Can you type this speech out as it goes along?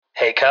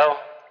Co,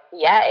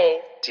 Yeah,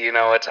 Ace. do you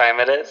know what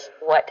time it is?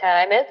 What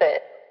time is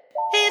it?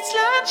 It's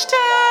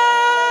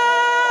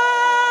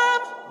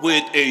lunchtime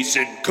with Ace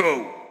and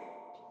Co.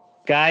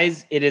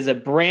 Guys, it is a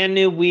brand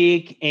new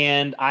week,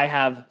 and I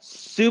have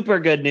super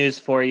good news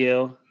for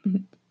you.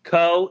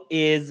 Co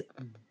is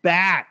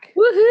back.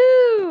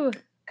 Woohoo!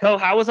 Co,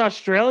 how was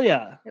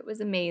Australia? It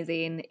was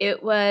amazing.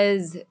 It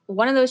was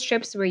one of those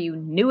trips where you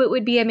knew it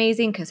would be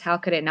amazing because how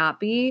could it not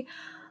be?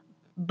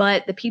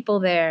 But the people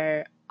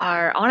there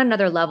are on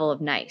another level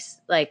of nice.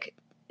 Like,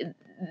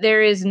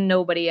 there is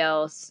nobody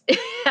else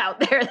out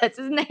there that's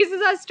as nice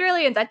as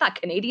Australians. I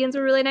thought Canadians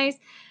were really nice.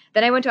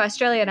 Then I went to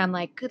Australia and I'm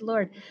like, good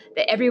Lord,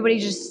 that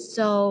everybody's just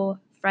so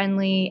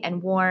friendly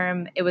and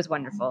warm. It was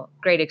wonderful.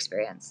 Great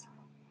experience.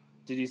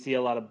 Did you see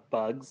a lot of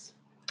bugs?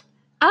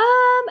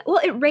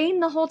 Well, it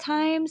rained the whole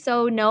time,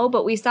 so no,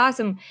 but we saw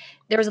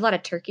there was a lot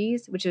of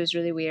turkeys, which was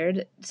really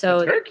weird. So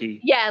A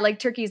turkey? Yeah, like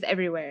turkeys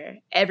everywhere.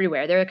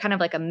 They're kind of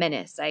like a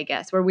menace, I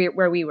guess, where we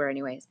were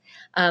anyways.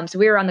 So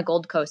we were on the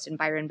Gold Coast in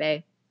Byron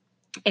Bay.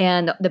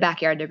 And the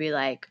backyard, there'd be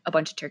like a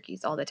bunch of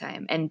turkeys all the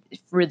time, and it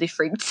really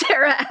freaked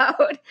Sarah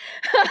out.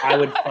 I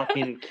would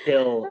fucking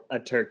kill a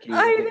turkey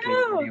I if it came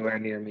know. anywhere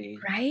near me.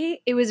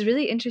 Right? It was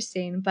really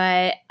interesting,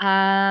 but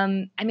I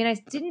mean,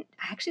 I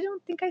actually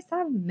don't think I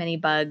saw many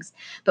bugs,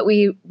 but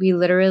we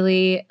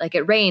literally, like,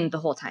 it rained the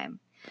whole time,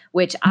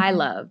 which I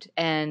loved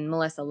and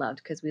Melissa loved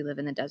because we live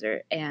in the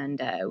desert,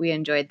 and we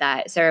enjoyed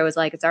that. Sarah was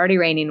like, it's already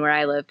raining where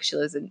I live because she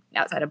lives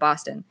outside of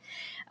Boston.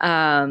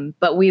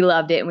 But we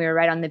loved it, and we were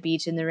right on the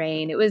beach in the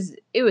rain. It was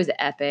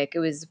epic. It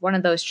was one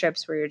of those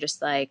trips where you're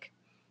just like,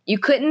 you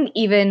couldn't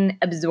even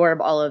absorb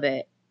all of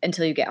it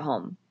until you get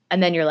home.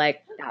 And then you're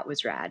like, that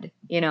was rad,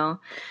 you know?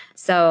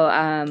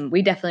 So,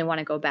 we definitely want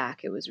to go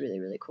back. It was really,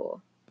 really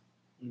cool.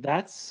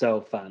 That's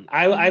so fun.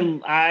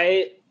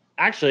 I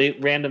actually,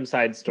 random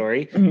side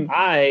story. Mhm.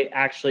 I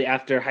actually,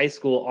 after high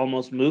school,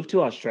 almost moved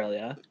to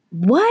Australia.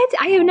 What?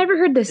 I have never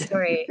heard this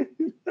story.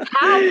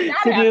 How did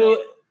that happen?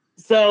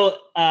 So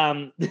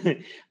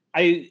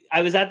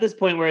I was at this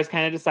point where I was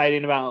kind of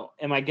deciding about,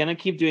 am I going to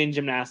keep doing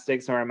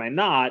gymnastics or am I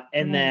not?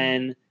 And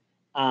then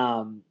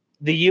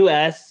the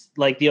US,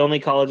 like, the only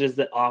colleges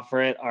that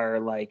offer it are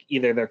like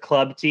either their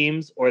club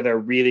teams or they're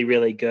really,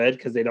 really good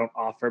because they don't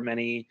offer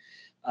many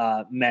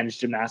men's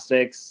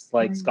gymnastics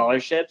like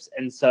scholarships.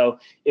 And so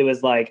it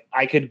was like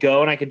I could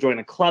go and I could join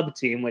a club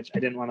team, which I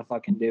didn't want to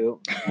fucking do,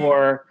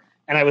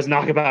 and I was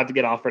not about to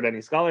get offered any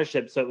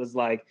scholarships. So it was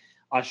like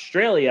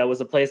Australia was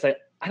a place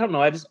I don't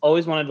know. I just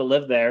always wanted to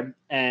live there,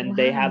 and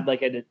they had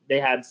they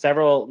had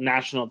several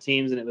national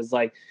teams, and it was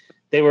like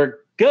they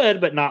were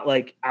good, but not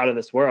like out of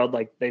this world.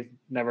 Like, they've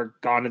never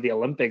gone to the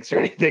Olympics or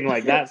anything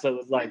like that. So it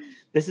was like,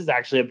 this is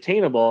actually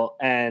obtainable,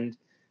 and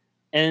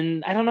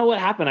I don't know what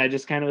happened. I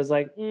just kind of was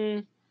like,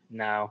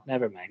 no,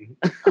 never mind.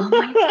 Oh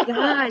my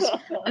gosh.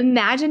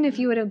 Imagine if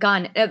you would have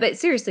gone. But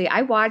seriously,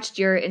 I watched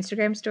your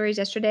Instagram stories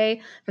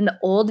yesterday from the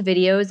old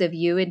videos of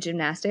you in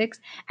gymnastics,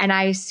 and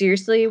I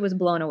seriously was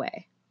blown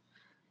away.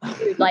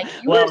 Dude, like,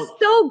 you were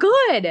so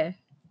good.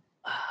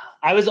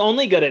 I was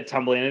only good at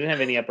tumbling. I didn't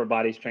have any upper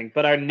body strength,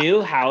 but our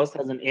new house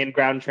has an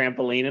in-ground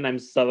trampoline, and I'm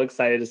so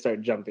excited to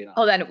start jumping on.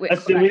 Hold on.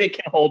 Assuming it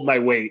can hold my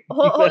weight.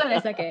 Hold on a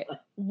second.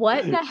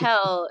 What the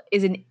hell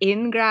is an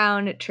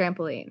in-ground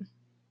trampoline?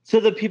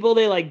 So the people,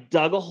 they like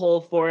dug a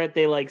hole for it,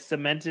 they like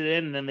cemented it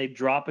in, and then they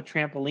drop a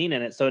trampoline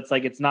in it. So it's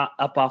like it's not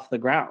up off the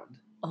ground.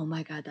 Oh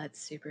my God, that's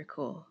super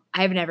cool.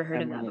 I've never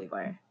heard of that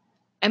before.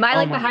 Am I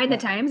like behind the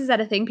times? Is that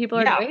a thing people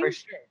are doing? Yeah, for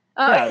sure.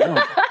 Oh. Yeah,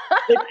 no,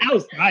 it's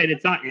outside.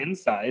 It's not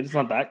inside. It's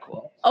not that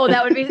cool. Oh,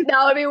 that would be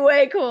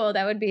way cool.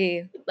 That would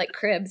be like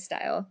crib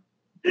style.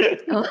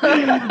 So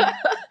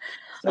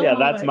yeah,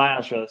 that's my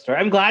Australia story.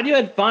 I'm glad you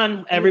had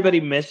fun. Everybody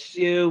missed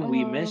you.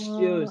 We missed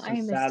you. It's so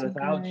sad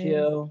without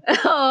you.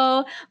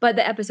 Oh, but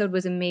the episode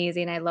was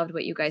amazing. I loved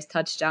what you guys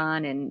touched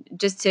on, and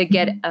just to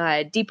get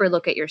a deeper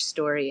look at your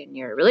story and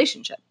your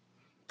relationship.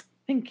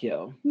 Thank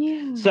you.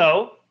 Yeah.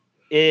 So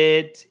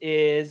it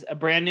is a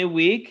brand new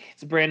week.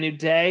 It's a brand new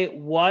day.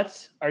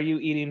 What are you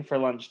eating for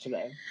lunch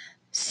today?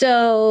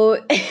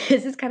 So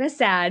this is kind of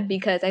sad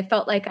because I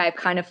felt like I've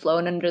kind of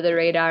flown under the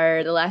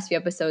radar the last few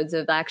episodes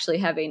of actually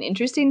having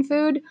interesting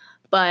food,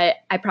 but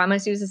I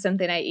promise you this is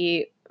something I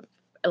eat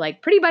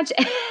like pretty much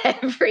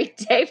every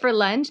day for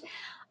lunch.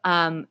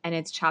 And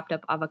it's chopped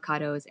up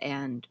avocados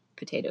and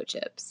potato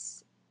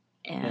chips.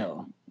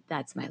 And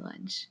that's my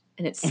lunch.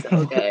 And it's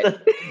so good.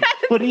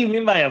 What do you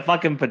mean by a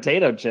fucking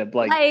potato chip?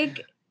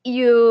 Like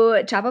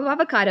you chop up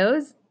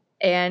avocados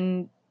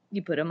and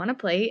you put them on a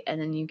plate,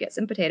 and then you get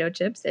some potato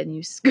chips and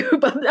you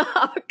scoop up the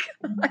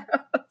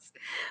avocados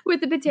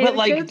with the potato chips. But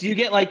like, do you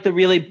get like the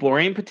really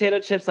boring potato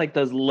chips, like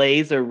those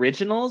Lay's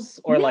Originals,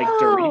 or like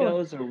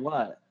Doritos, or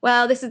what?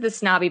 Well, this is the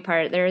snobby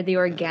part. They're the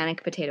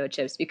organic potato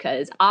chips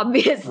because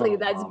obviously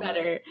that's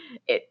better.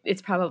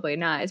 It's probably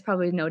not. It's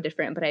probably no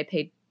different, but I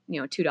paid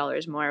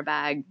 $2 more a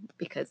bag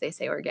because they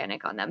say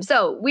organic on them.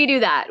 So we do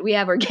that. We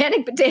have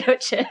organic potato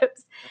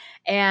chips.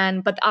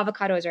 But the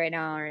avocados right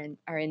now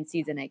are in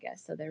season, I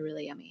guess. So they're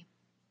really yummy.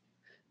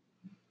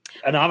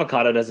 An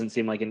avocado doesn't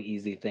seem like an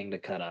easy thing to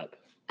cut up.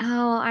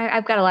 Oh,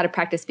 I've got a lot of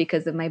practice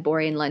because of my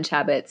boring lunch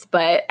habits,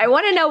 but I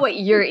want to know what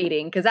you're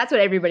eating because that's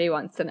what everybody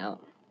wants to know.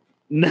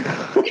 No.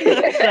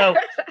 So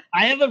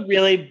I have a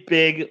really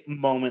big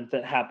moment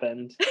that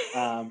happened.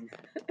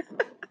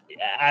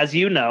 As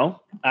you know,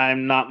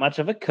 I'm not much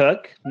of a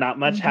cook. Not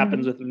much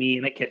happens with me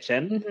in a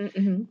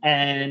kitchen.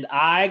 And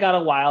I got a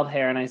wild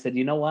hair and I said,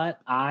 you know what?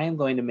 I am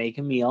going to make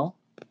a meal.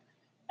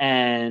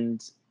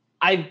 And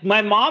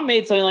my mom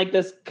made something like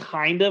this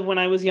kind of when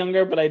I was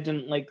younger, but I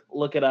didn't like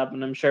look it up.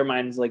 And I'm sure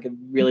mine's like a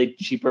really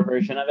cheaper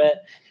version of it.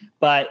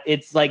 But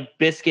it's like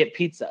biscuit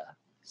pizza.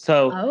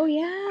 So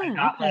I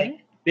got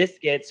like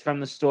biscuits from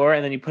the store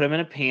and then you put them in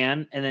a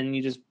pan and then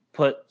you just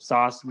put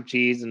sauce and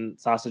cheese and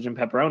sausage and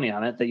pepperoni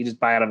on it that you just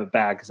buy out of a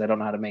bag because I don't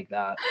know how to make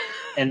that.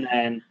 And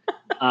then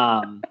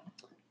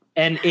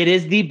and it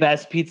is the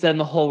best pizza in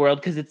the whole world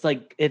because it's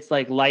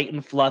like light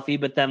and fluffy,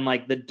 but then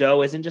like the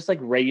dough isn't just like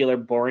regular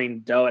boring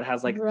dough. It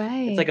has like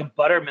it's like a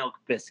buttermilk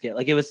biscuit.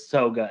 Like it was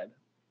so good.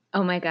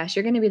 Oh my gosh,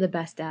 you're gonna be the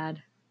best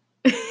dad.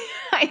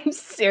 I'm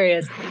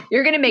serious.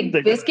 You're gonna make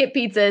biscuit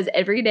pizzas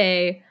every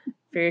day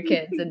for your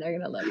kids and they're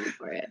gonna love you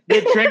for it.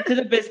 The trick to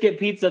the biscuit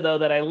pizza though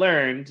that I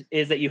learned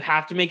is that you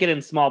have to make it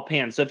in small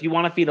pans. So if you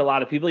want to feed a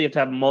lot of people, you have to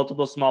have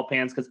multiple small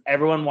pans because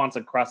everyone wants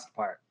a crust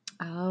part.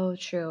 Oh,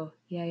 true.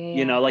 Yeah.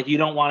 You know, like you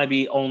don't want to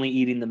be only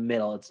eating the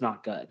middle. It's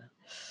not good.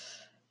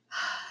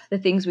 The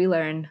things we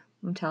learn,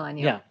 I'm telling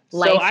you. Yeah.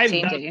 Life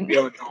changing.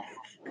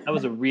 That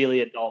was a really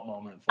adult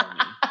moment for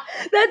me.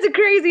 That's a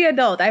crazy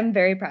adult. I'm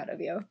very proud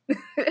of you.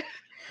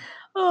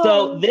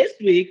 So this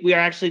week, we are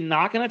actually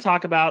not going to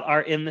talk about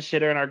our In the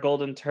Shitter and our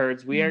Golden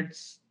Turds. We are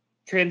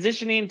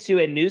transitioning to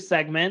a new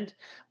segment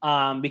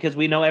because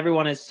we know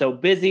everyone is so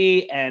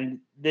busy and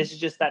this is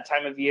just that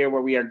time of year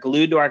where we are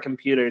glued to our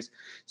computers.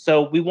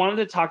 So we wanted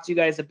to talk to you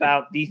guys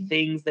about the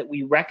things that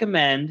we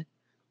recommend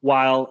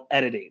while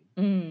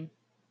editing.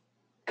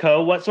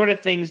 Co, what sort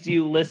of things do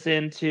you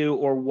listen to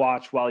or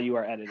watch while you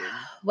are editing?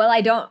 Well,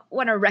 I don't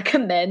want to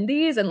recommend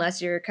these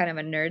unless you're kind of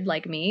a nerd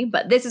like me,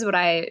 but this is what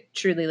I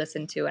truly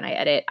listen to when I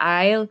edit.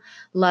 I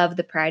love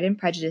the Pride and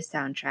Prejudice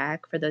soundtrack,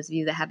 for those of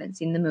you that haven't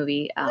seen the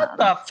movie. What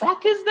the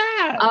fuck is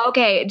that?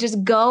 Okay,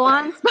 just go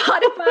on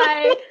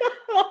Spotify.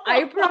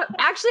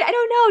 Actually, I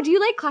don't know. Do you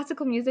like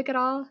classical music at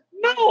all?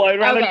 No, I'd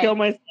rather kill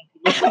myself.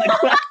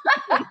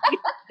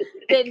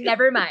 Then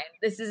never mind.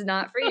 This is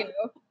not for you.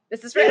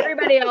 This is for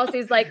everybody else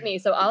who's like me.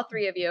 So all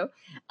three of you,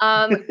 go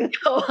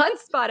on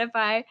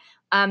Spotify.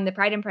 The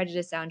Pride and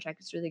Prejudice soundtrack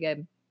is really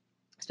good.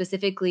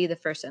 Specifically the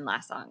first and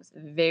last songs,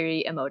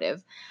 very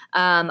emotive.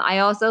 I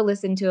also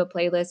listen to a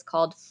playlist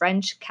called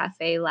French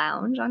Cafe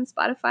Lounge on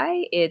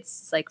Spotify.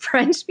 It's like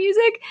French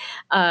music,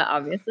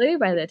 obviously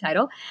by the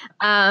title.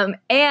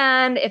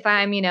 And if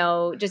I'm,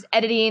 just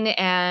editing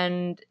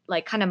and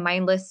like kind of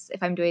mindless,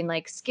 if I'm doing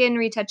like skin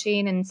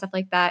retouching and stuff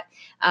like that,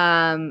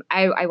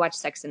 I watch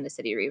Sex and the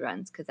City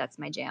reruns because that's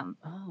my jam.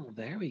 Oh,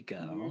 there we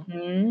go.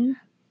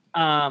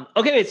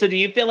 Okay, wait, so do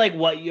you feel like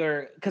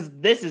because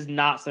this is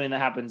not something that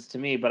happens to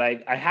me, but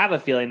I have a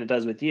feeling it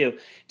does with you.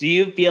 Do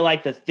you feel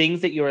like the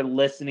things that you're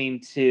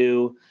listening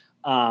to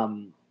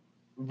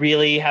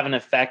really have an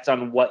effect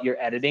on what you're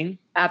editing?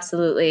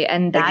 Absolutely.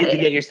 And that you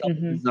get yourself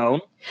in the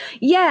zone?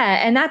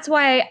 Yeah, and that's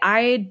why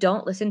I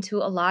don't listen to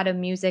a lot of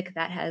music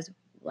that has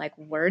like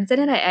words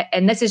in it.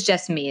 And this is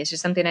just me. It's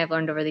just something I've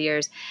learned over the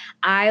years.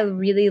 I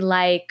really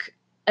like,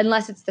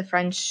 unless it's the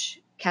French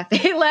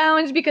Cafe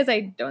Lounge, because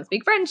I don't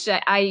speak French.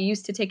 I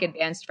used to take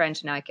advanced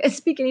French. Now I can't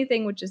speak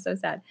anything, which is so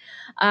sad.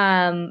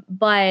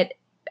 But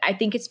I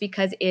think it's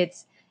because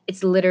it's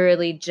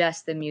literally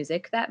just the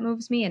music that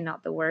moves me and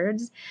not the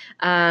words.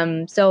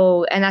 And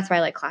that's why I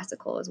like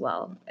classical as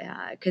well,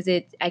 because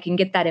I can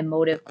get that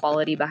emotive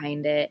quality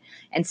behind it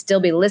and still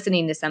be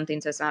listening to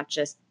something. So it's not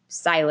just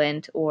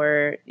silent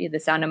or the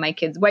sound of my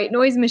kid's white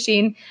noise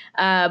machine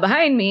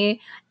behind me,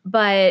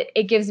 but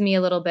it gives me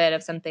a little bit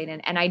of something.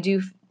 And I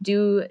do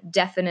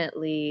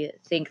definitely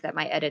think that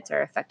my edits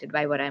are affected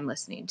by what I'm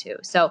listening to.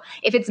 So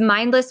if it's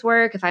mindless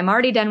work, if I'm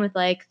already done with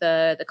like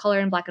the color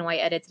and black and white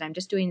edits and I'm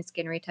just doing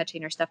skin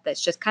retouching or stuff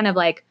that's just kind of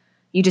like,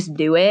 you just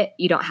do it,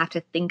 you don't have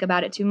to think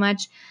about it too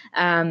much,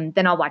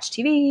 then I'll watch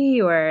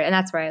TV and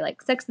that's where I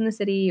like Sex and the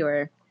City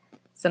or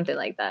something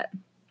like that.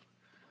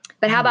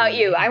 But how about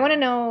you? I want to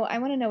know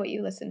what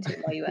you listen to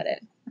while you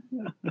edit.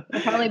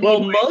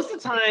 Most of the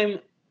time,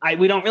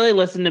 we don't really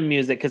listen to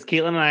music because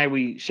Caitlin and I,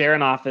 we share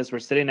an office. We're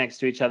sitting next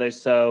to each other.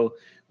 So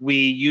we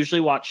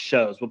usually watch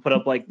shows. We'll put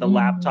up like the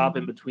laptop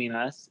in between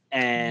us.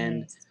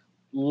 And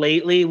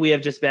lately we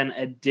have just been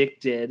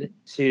addicted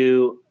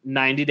to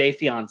 90 Day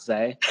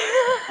Fiance.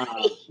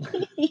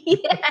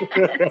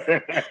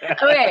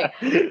 Okay.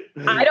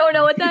 I don't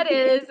know what that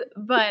is,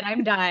 but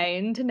I'm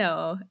dying to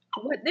know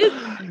what this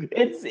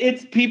is.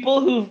 It's people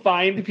who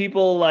find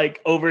people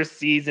like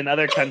overseas in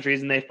other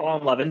countries and they fall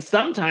in love. And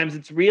sometimes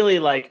it's really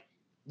like,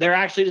 they're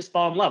actually just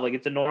fall in love. Like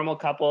it's a normal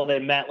couple. They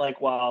met like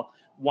while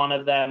one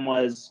of them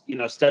was,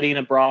 studying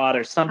abroad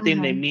or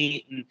something. They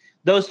meet, and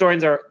those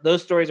stories are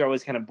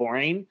always kind of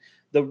boring.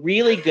 The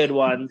really good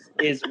ones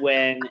is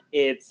when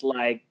it's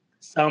like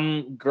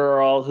some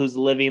girl who's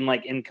living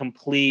like in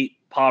complete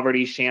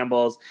poverty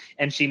shambles,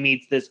 and she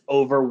meets this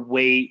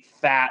overweight,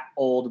 fat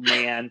old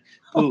man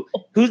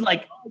who's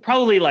like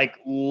probably like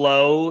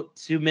low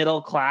to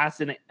middle class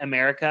in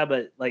America,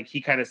 but like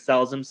he kind of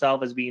sells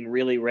himself as being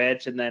really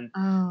rich, and then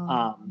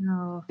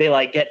no. they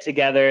like get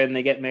together and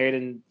they get married,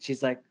 and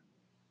she's like,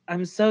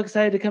 I'm so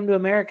excited to come to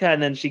America,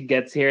 and then she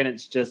gets here and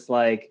it's just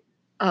like,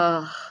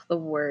 the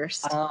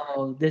worst.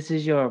 oh, this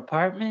is your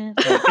apartment?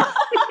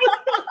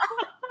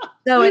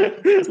 So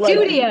it's Like-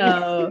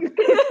 studio.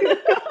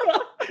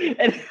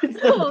 And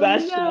it's the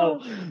best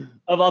show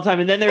of all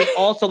time. And then there's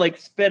also like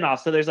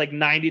spin-offs. So there's like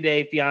 90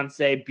 Day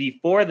Fiance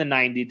before the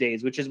 90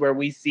 days, which is where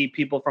we see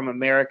people from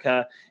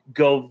America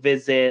go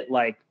visit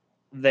like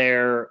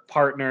their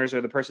partners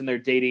or the person they're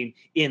dating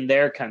in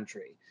their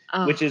country,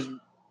 which is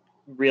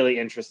really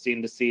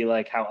interesting to see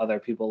like how other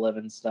people live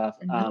and stuff.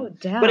 No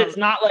doubt. But it's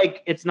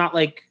not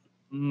like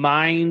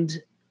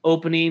mind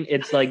opening.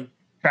 It's like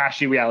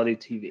trashy reality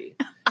TV.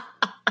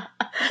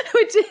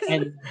 Which is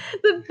And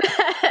the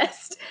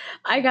best.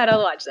 I gotta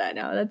watch that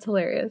now. That's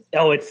hilarious.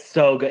 oh, it's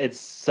so good. It's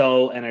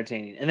so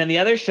entertaining. And then the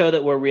other show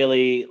that we're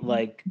really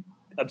like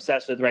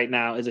obsessed with right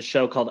now is a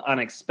show called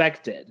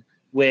Unexpected,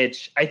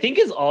 which I think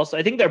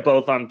they're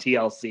both on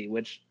TLC,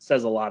 which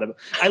says a lot of.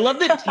 I love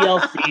that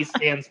TLC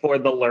stands for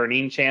the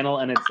Learning Channel,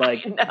 and it's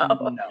like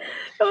no.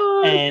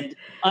 Oh, And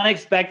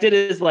Unexpected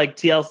is like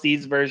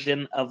TLC's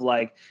version of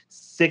like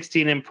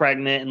 16 and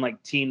Pregnant and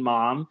like Teen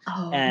Mom.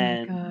 oh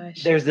And my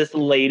gosh. there's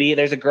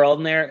a girl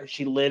in there.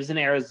 She lives in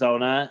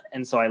Arizona,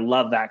 and so I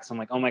love that because I'm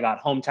like, oh my god,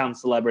 hometown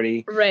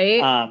celebrity.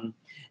 Right.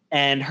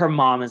 And her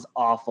mom is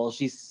awful.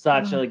 She's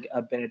such like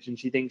a bitch, and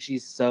she thinks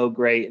she's so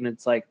great. And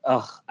it's like,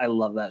 ugh, I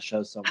love that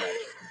show so much.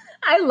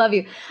 I love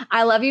you.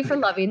 I love you for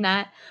loving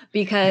that,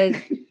 because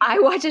I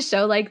watch a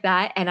show like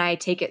that and I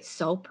take it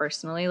so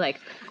personally.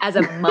 Like as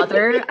a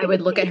mother, I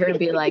would look at her and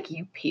be like,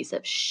 you piece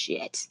of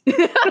shit.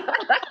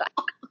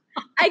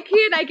 I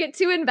can't. I get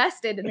too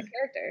invested in the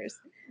characters.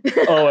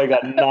 Oh my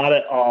god, not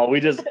at all. We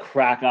just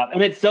crack up.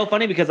 And it's so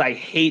funny because I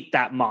hate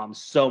that mom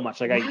so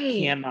much. Like I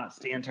Right. cannot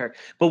stand her.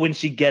 But when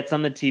she gets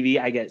on the TV,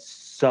 I get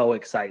so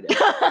excited.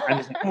 I'm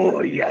just like,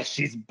 oh yes,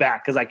 she's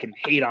back, because I can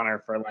hate on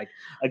her for like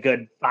a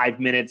good 5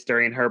 minutes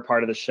during her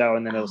part of the show,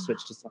 and then it'll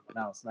switch to something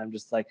else. And I'm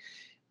just like,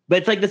 but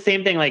it's like the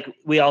same thing. Like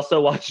we also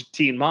watched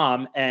Teen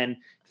Mom, and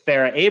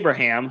Farrah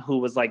Abraham, who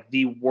was like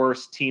the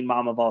worst teen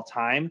mom of all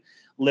time,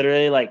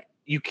 literally like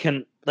you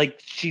can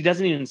like she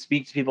doesn't even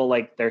speak to people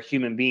like they're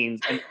human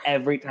beings, and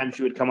every time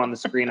she would come on the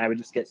screen I would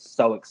just get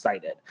so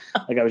excited.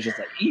 Like I was just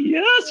like,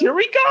 yes, here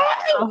we go.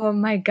 Oh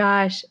my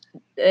gosh.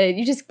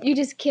 You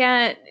just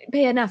can't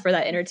pay enough for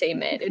that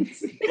entertainment.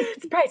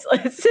 It's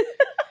priceless.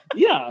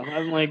 Yeah,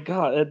 I'm like,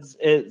 god,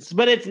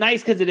 but it's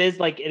nice because it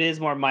is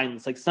more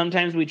mindless. Like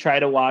sometimes we try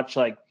to watch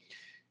like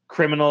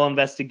criminal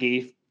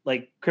investigative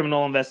like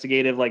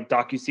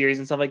docuseries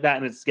and stuff like that,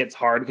 and it gets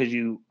hard because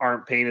you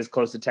aren't paying as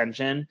close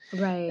attention.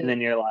 Right. And then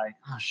you're like,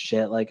 oh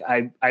shit, like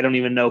I don't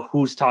even know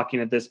who's talking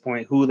at this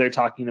point, who they're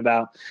talking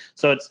about.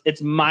 So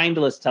it's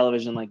mindless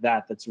television like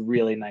that that's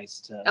really nice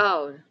to.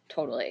 Oh,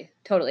 totally.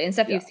 And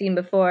stuff you've seen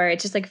before.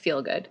 It's just like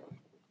feel good.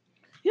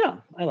 Yeah,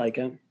 I like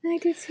it. I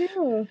do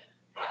too.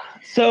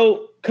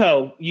 So,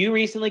 Co, you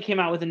recently came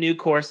out with a new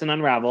course in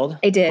Unraveled.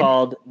 I did.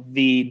 Called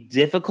The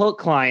Difficult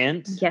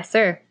Client. Yes,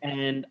 sir.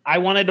 And I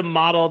wanted to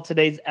model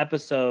today's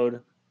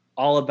episode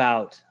all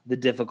about the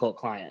difficult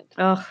client.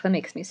 Oh, that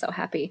makes me so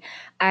happy.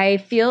 I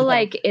feel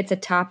like it's a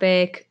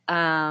topic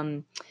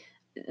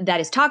that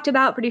is talked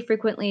about pretty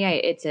frequently.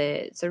 It's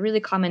a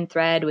really common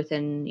thread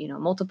within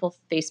multiple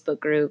Facebook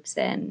groups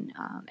and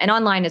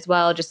online as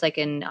well, just like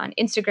on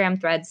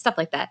Instagram threads, stuff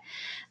like that.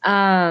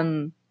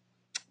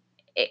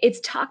 It's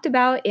talked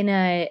about in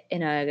a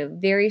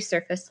very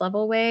surface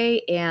level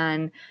way,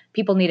 and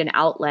people need an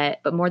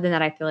outlet. But more than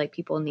that, I feel like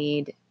people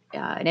need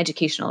an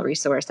educational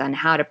resource on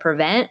how to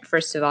prevent,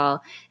 first of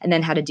all, and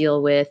then how to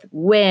deal with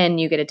when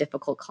you get a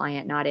difficult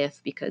client, not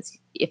if, because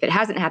if it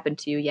hasn't happened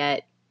to you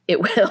yet, it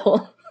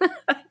will.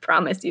 I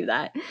promise you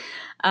that.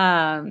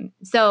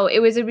 So it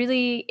was a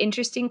really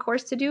interesting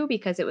course to do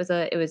because it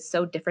was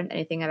so different than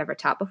anything I've ever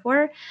taught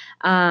before,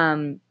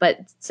 but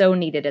so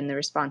needed, and the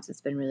response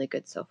has been really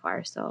good so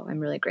far. So I'm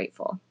really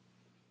grateful.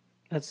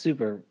 That's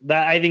super.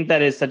 I think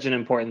that is such an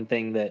important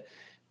thing that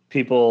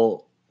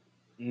people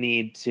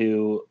need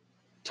to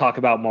talk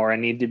about more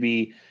and need to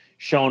be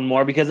shown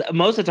more, because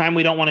most of the time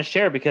we don't want to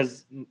share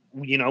because,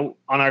 on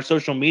our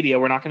social media,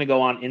 we're not going to go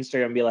on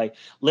Instagram and be like,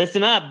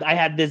 listen up, I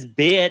had this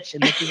bitch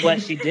and this is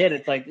what she did.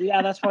 It's like,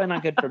 yeah, that's probably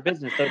not good for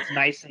business. So it's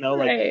nice to know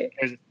like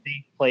there's a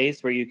safe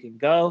place where you can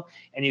go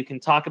and you can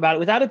talk about it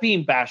without it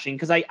being bashing.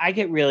 Cause I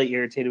get really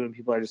irritated when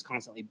people are just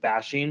constantly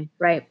bashing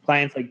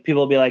clients. Like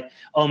people will be like,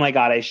 oh my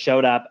God, I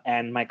showed up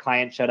and my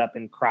client showed up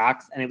in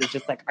Crocs. And it was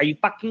just like, are you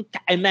fucking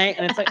kidding me?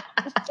 And it's like,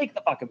 just take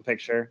the fucking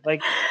picture.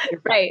 Like,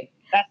 you're fine.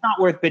 That's not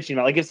worth bitching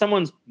about. Like if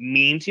someone's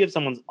mean to you, if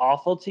someone's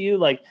awful to you,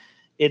 like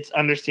it's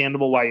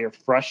understandable why you're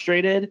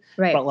frustrated,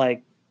 but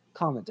like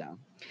calm it down.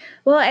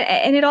 Well,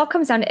 and it all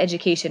comes down to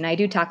education. I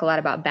do talk a lot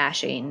about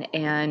bashing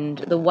and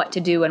the what to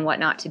do and what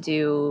not to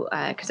do,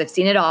 because I've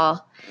seen it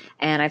all,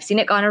 and I've seen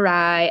it gone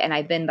awry, and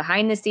I've been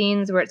behind the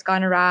scenes where it's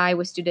gone awry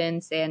with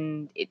students,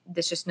 and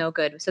it's just no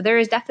good. So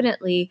there's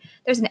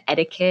an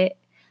etiquette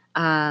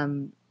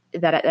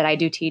that I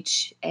do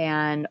teach,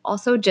 and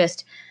also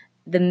just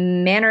the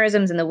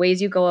mannerisms and the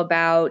ways you go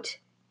about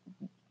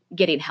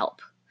getting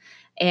help.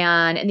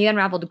 And in the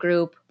Unraveled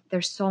group,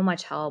 there's so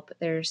much help.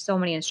 There's so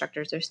many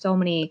instructors. There's so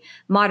many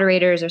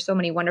moderators. There's so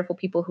many wonderful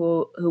people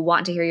who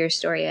want to hear your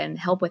story and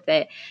help with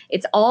it.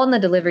 It's all in the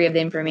delivery of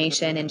the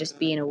information and just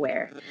being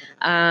aware,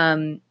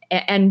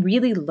 and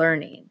really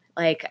learning.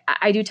 Like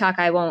I do talk,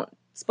 I won't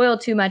spoil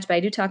too much, but I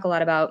do talk a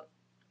lot about,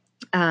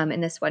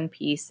 in this one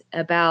piece,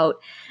 about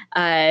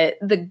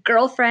the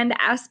girlfriend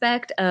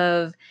aspect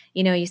of,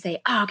 you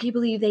say, oh, can you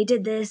believe they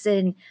did this?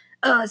 And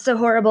oh, it's so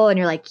horrible. And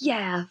you're like,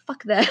 yeah,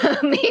 fuck them,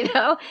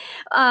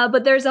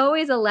 but there's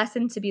always a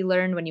lesson to be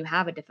learned when you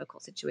have a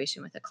difficult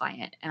situation with a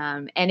client.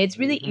 And it's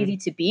really easy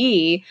to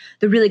be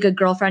the really good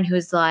girlfriend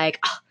who's like,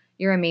 oh,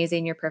 you're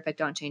amazing, you're perfect,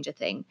 don't change a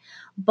thing.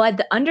 But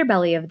the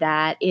underbelly of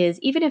that is,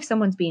 even if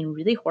someone's being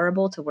really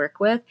horrible to work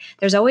with,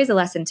 there's always a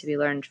lesson to be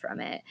learned from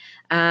it.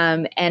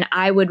 And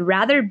I would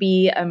rather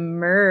be a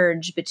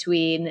merge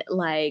between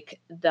like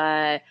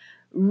the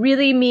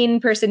really mean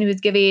person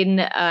who's giving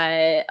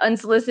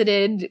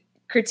unsolicited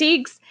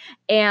critiques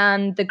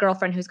and the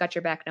girlfriend who's got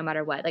your back no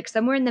matter what. Like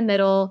somewhere in the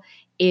middle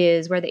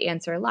is where the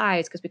answer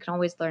lies, because we can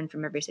always learn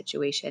from every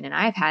situation. And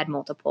I've had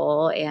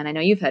multiple, and I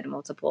know you've had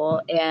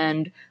multiple,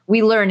 and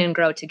we learn and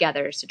grow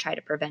together to try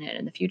to prevent it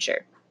in the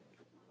future.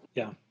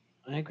 Yeah,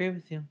 I agree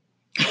with you.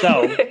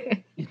 So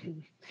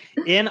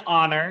in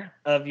honor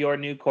of your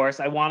new course,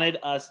 I wanted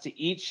us to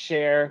each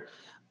share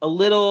a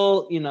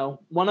little,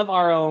 one of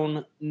our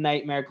own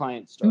nightmare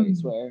client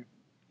stories where,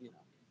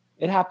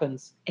 it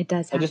happens. It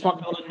does happen. I just want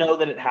people to know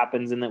that it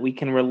happens and that we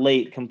can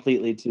relate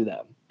completely to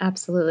them.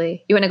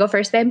 Absolutely. You want to go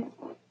first, babe?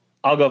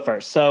 I'll go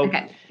first. So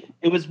okay.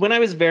 It was when I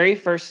was very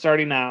first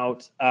starting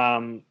out,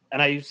 and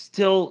I was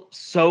still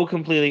so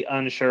completely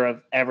unsure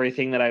of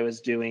everything that I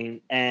was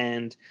doing.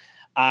 And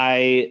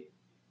I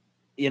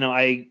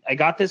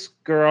got this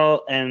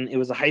girl, and it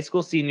was a high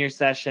school senior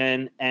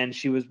session, and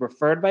she was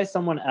referred by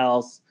someone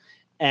else.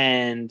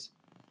 And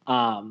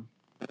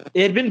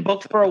it had been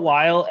booked for a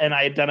while, and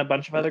I had done a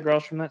bunch of other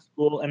girls from that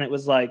school, and it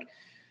was like,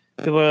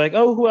 people were like,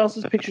 oh, who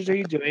else's pictures are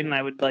you doing? And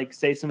I would like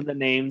say some of the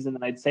names, and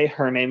then I'd say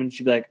her name, and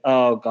she'd be like,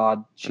 oh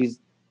God,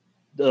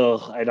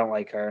 I don't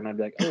like her. And I'd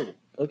be like, oh,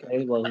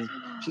 okay, well,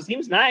 she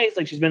seems nice.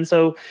 Like, she's been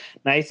so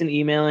nice in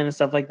emailing and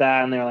stuff like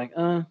that. And they're like,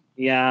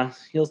 yeah,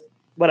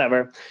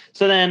 whatever.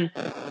 So then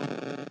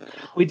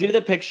we do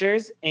the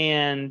pictures,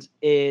 and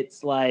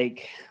it's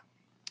like,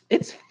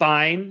 it's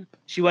fine.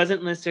 She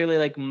wasn't necessarily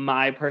like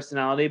my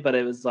personality, but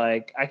it was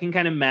like, I can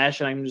kind of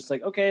mesh, and I'm just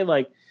like, okay,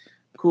 like,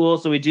 cool.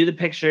 So we do the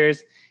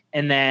pictures,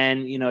 and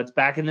then, it's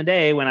back in the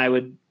day when I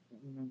would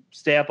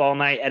stay up all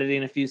night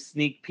editing a few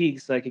sneak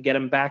peeks so I could get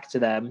them back to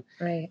them.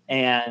 Right.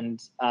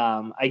 And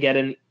I get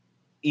an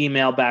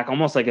email back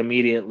almost like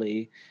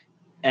immediately.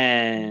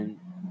 And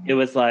it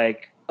was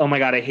like, oh my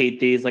God, I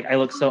hate these. Like, I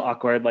look so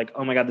awkward. Like,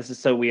 oh my God, this is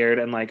so weird.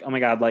 And like, oh my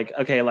God, like,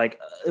 okay, like,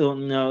 oh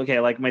no, okay,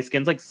 like my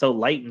skin's like so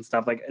light and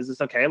stuff. Like, is this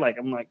okay? Like,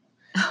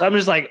 I'm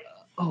just like,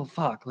 oh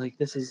fuck, like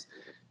this is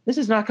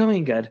not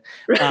going good.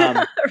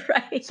 Right.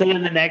 So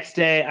then the next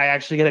day I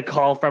actually get a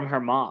call from her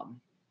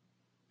mom,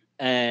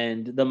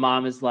 and the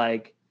mom is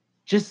like,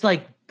 just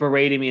like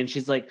berating me. And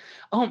she's like,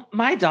 oh,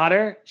 my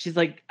daughter, she's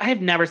like, I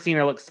have never seen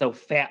her look so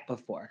fat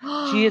before.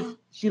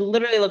 She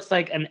literally looks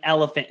like an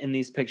elephant in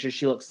these pictures.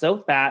 She looks so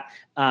fat.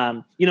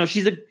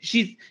 She's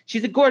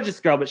a gorgeous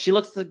girl, but she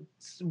looks like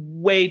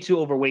way too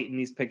overweight in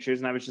these pictures.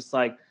 And I was just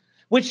like,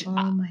 which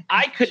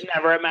I could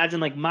never imagine.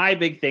 Like, my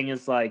big thing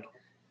is like,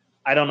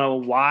 I don't know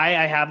why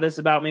I have this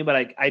about me,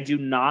 but I do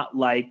not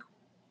like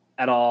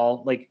at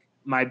all. Like,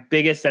 my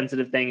biggest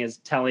sensitive thing is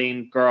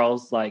telling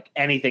girls like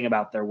anything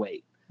about their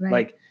weight. Right.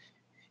 Like,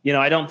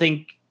 I don't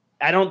think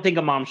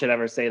a mom should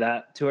ever say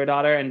that to her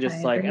daughter. And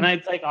just and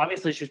I like,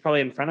 obviously she was probably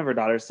in front of her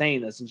daughter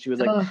saying this, and she was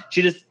like,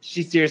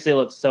 she seriously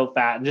looks so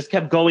fat, and just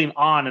kept going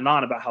on and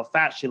on about how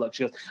fat she looked.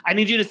 She goes, I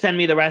need you to send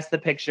me the rest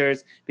of the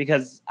pictures,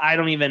 because I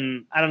don't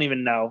even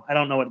know. I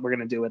don't know what we're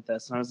going to do with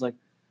this. And I was like,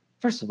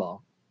 first of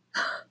all,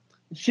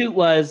 the shoot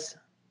was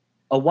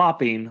a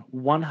whopping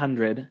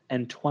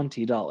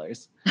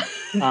 $120.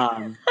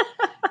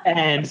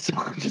 And so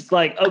I'm just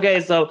like, okay,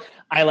 so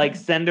I like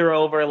send her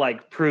over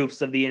like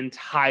proofs of the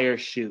entire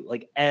shoot,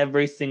 like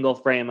every single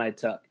frame I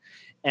took.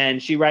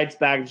 And she writes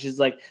back, and she's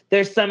like,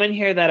 there's some in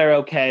here that are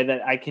okay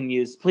that I can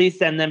use. Please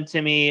send them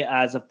to me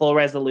as a full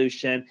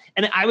resolution.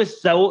 And I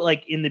was so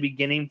like in the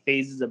beginning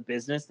phases of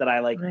business that I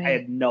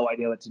had no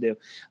idea what to do.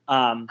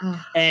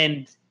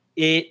 And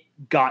it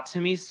got to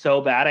me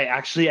so bad. I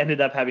actually ended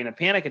up having a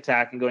panic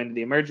attack and going to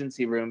the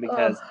emergency room,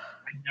 because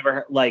I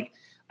never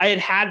I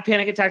had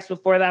panic attacks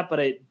before that, but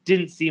it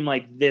didn't seem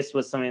like this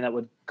was something that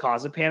would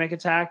cause a panic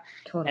attack.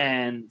 Totally.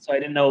 And so I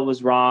didn't know what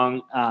was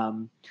wrong.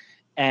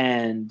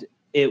 And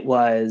it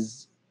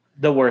was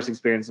the worst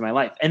experience of my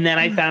life. And then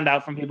I found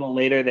out from people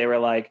later, they were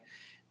like,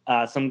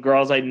 some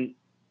girls I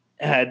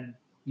had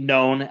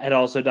known had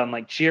also done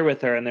like cheer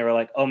with her, and they were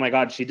like, oh my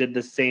God, she did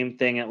the same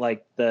thing at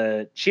like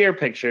the cheer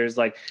pictures.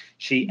 Like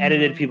she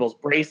edited people's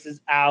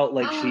braces out,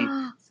 like she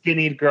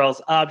skinnied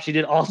girls up, she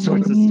did all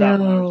sorts of stuff.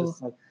 And I was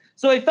just like,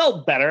 so I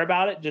felt better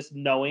about it, just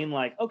knowing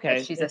like,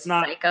 okay, she's it's a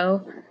not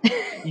psycho.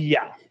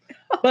 yeah.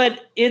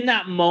 But in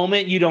that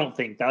moment, you don't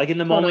think that. Like in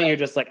the moment, you're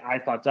just like, I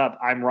fucked up.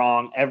 I'm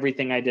wrong.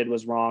 Everything I did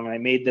was wrong. And I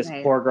made this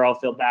poor girl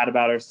feel bad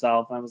about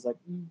herself. And I was like,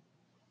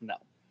 no,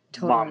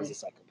 Mom is a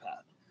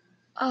psychopath.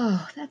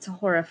 Oh, that's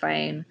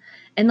horrifying.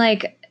 And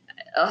like,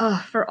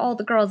 for all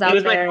the girls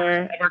out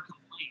there.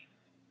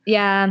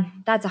 Yeah,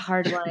 that's a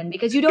hard one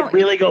because you don't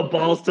really go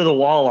balls to the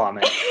wall on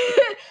it.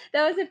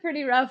 That was a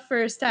pretty rough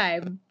first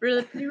time.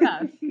 Really pretty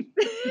rough.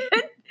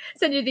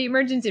 Send you to the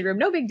emergency room.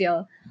 No big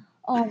deal.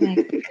 Oh my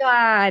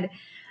God.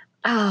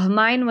 Oh,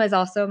 mine was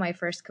also my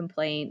first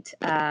complaint.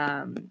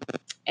 And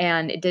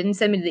it didn't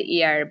send me to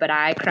the ER, but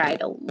I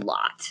cried a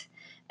lot.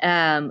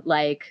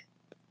 Like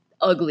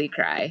ugly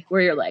cry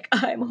where you're like,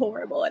 I'm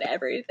horrible at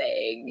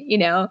everything, you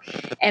know?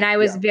 And I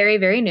was very,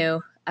 very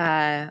new.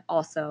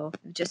 Also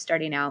just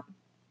starting out.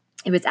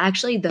 It was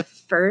actually the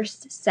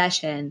first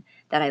session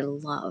that I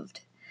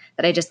loved.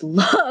 That I just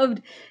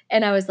loved.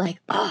 And I was like,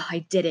 oh,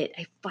 I did it.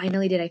 I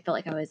finally did. I felt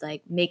like I was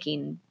like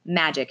making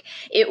magic.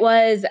 It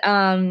was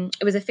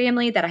a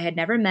family that I had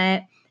never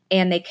met,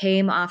 and they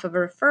came off of a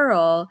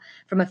referral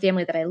from a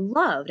family that I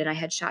loved, and I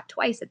had shot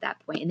twice at that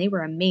point, and they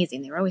were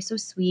amazing. They were always so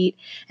sweet.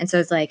 And so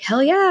I was like,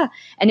 hell yeah.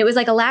 And it was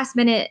like a last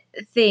minute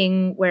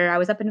thing where I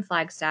was up in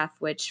Flagstaff,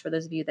 which for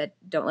those of you that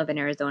don't live in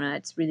Arizona,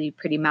 it's really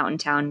pretty mountain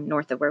town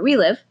north of where we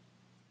live.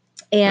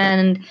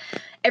 And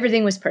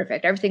everything was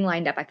perfect. Everything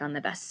lined up. I found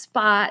the best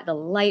spot. The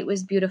light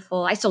was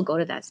beautiful. I still go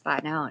to that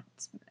spot now.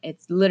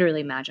 It's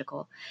literally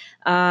magical.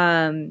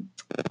 And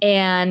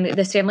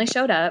this family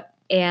showed up,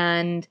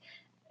 and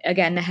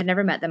again, I had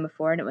never met them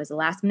before, and it was a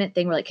last minute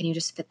thing. We're like, can you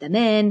just fit them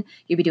in?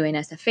 You'd be doing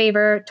us a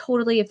favor.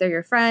 Totally. If they're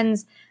your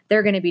friends,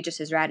 they're going to be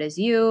just as rad as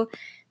you.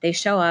 They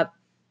show up,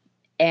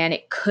 and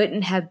it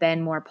couldn't have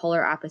been more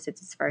polar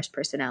opposites as far as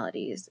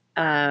personalities.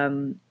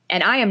 And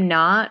I am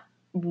not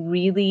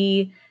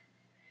really...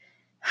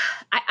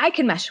 I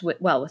can mesh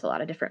well with a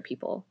lot of different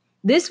people.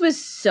 This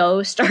was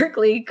so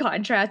starkly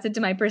contrasted to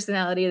my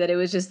personality that it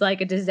was just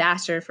like a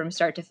disaster from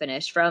start to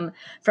finish. From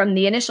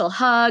the initial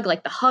hug,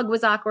 like the hug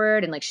was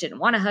awkward and like she didn't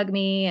want to hug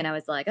me, and I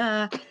was like,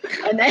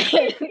 and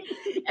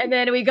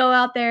then we go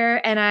out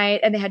there,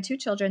 and they had 2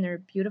 children. They're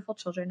beautiful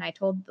children. I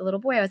told the little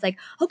boy, I was like,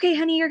 okay,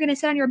 honey, you're gonna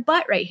sit on your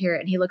butt right here.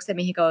 And he looks at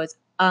me, he goes,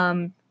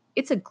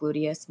 it's a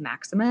gluteus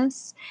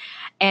maximus.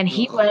 And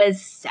he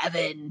was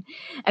 7.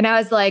 And I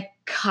was like,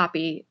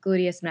 copy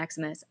gluteus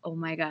maximus. Oh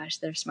my gosh,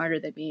 they're smarter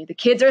than me. The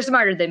kids are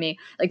smarter than me.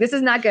 Like, this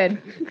is not good.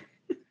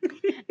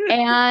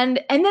 and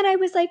then I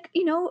was like,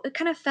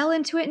 kind of fell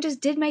into it and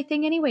just did my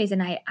thing anyways.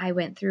 And I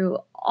went through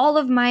all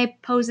of my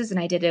poses, and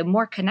I did a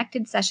more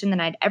connected session than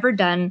I'd ever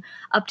done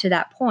up to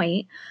that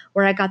point,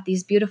 where I got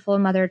these beautiful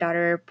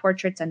mother-daughter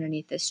portraits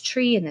underneath this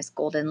tree and this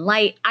golden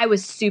light. I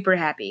was super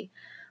happy.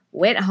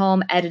 Went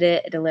home,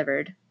 edited it,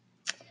 delivered.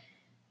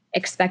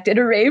 Expected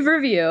a rave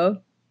review.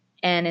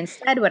 And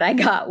instead what I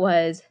got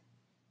was,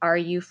 are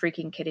you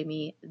freaking kidding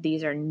me?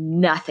 These are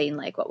nothing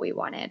like what we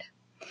wanted.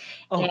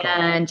 Oh, and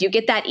God. You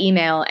get that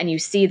email and you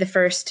see the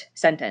first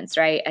sentence,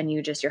 right? And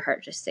your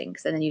heart just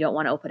sinks. And then you don't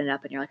want to open it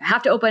up. And you're like, I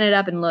have to open it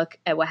up and look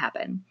at what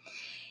happened.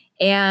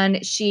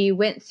 And she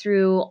went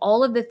through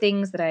all of the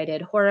things that I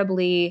did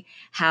horribly,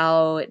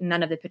 how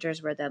none of the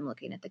pictures were them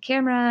looking at the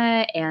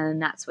camera,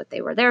 and that's what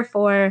they were there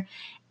for.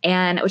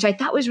 And which I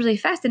thought was really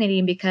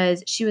fascinating,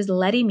 because she was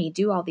letting me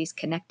do all these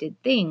connected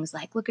things,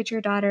 like look at your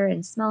daughter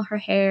and smell her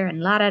hair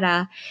and la da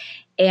da.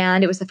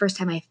 And it was the first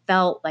time I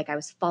felt like I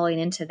was falling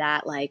into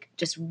that, like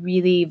just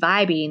really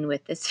vibing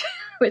with this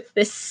with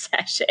this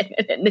session,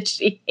 and that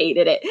she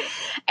hated it.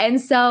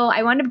 And so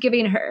I wound up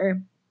giving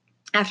her,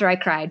 after I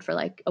cried for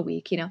like a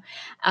week,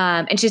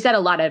 and she said a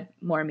lot of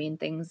more mean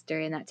things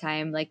during that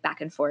time, like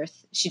back and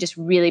forth. She just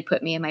really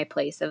put me in my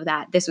place of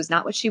that. This was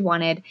not what she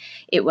wanted.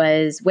 It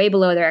was way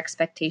below their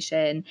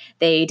expectation.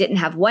 They didn't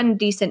have one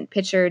decent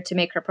picture to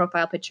make her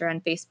profile picture on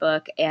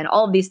Facebook, and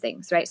all of these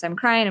things, right? So I'm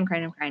crying.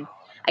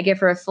 I give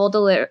her a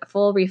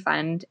full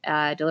refund,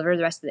 deliver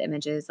the rest of the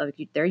images.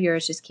 Like, they're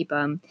yours, just keep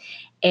them.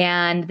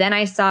 And then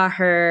I saw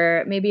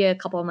her maybe a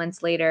couple of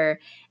months later,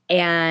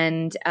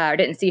 and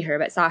didn't see her,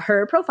 but saw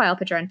her profile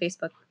picture on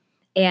Facebook.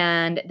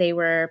 And they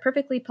were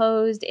perfectly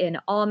posed in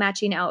all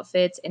matching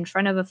outfits in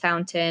front of a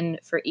fountain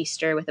for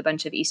Easter with a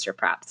bunch of Easter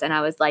props. And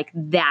I was like,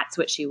 that's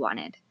what she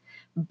wanted.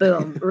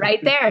 Boom,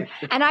 right there.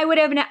 And I would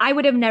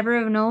have never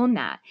have known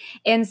that.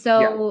 And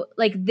so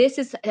like, this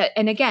is,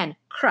 and again,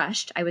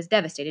 crushed. I was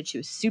devastated. She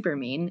was super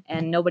mean,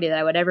 and nobody that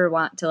I would ever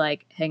want to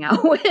like hang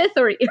out with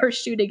or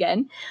shoot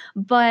again.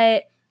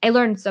 But I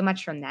learned so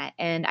much from that.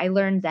 And I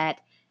learned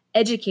that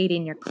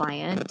educating your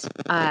client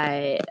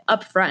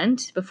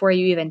upfront before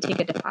you even take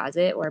a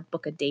deposit or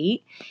book a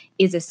date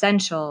is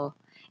essential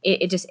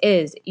It just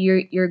is.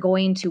 You're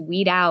going to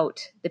weed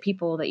out the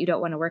people that you don't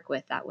want to work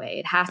with that way.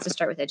 It has to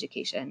start with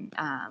education.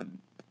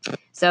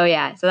 So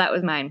that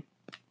was mine.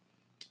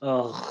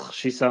 Oh,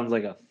 she sounds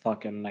like a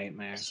fucking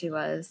nightmare. She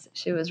was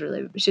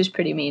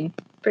pretty mean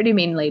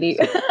lady.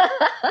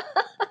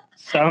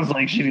 Sounds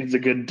like she needs a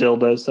good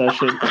dildo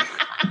session.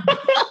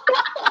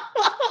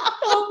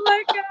 Oh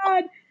my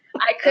God.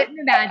 I couldn't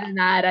imagine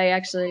that. I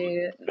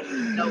actually,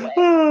 no way.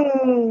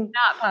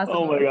 Not possible.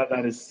 Oh my God,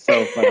 that is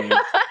so funny.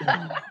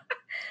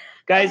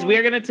 Guys, we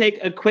are going to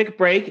take a quick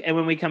break, and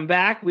when we come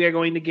back, we are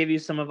going to give you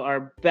some of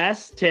our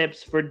best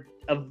tips for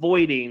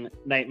avoiding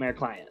nightmare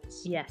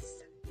clients.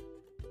 Yes.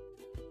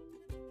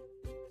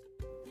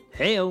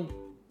 Heyo.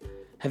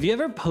 Have you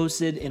ever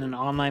posted in an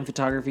online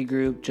photography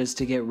group just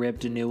to get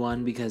ripped a new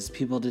one because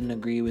people didn't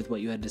agree with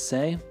what you had to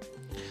say?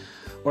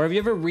 Or have you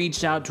ever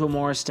reached out to a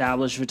more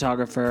established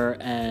photographer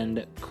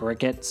and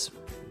crickets?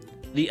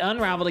 The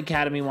Unraveled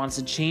Academy wants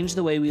to change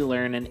the way we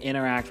learn and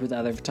interact with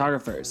other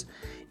photographers.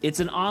 It's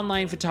an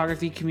online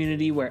photography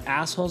community where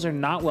assholes are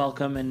not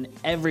welcome and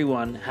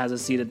everyone has a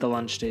seat at the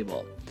lunch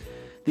table.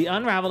 The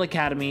Unraveled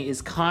Academy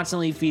is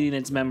constantly feeding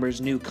its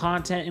members new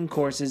content and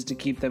courses to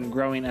keep them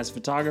growing as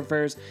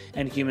photographers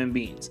and human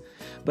beings.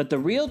 But the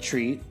real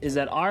treat is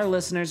that our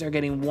listeners are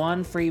getting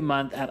 1 free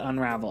month at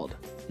Unraveled.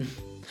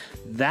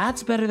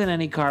 That's better than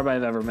any carb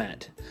I've ever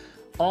met.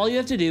 All you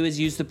have to do is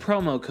use the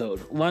promo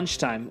code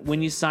LUNCHTIME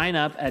when you sign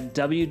up at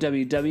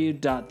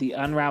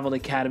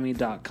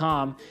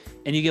www.theunraveledacademy.com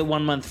and you get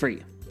 1 month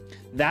free.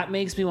 That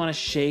makes me want to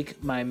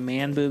shake my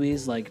man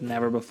boobies like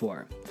never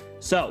before.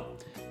 So,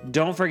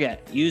 don't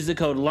forget, use the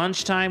code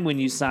LUNCHTIME when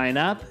you sign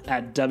up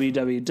at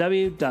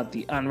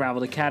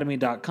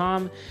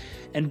www.theunraveledacademy.com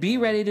and be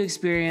ready to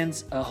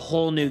experience a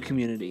whole new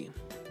community.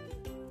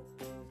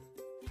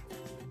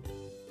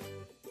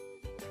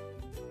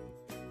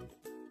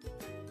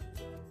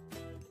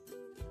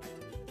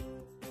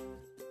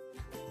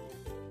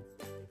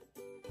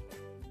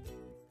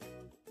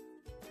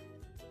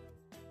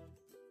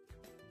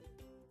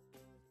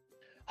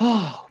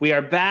 Oh, we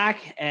are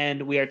back,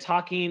 and we are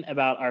talking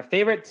about our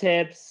favorite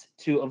tips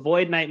to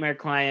avoid nightmare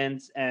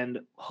clients, and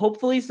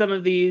hopefully some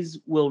of these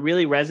will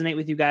really resonate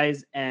with you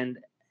guys and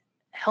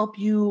help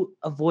you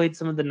avoid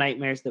some of the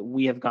nightmares that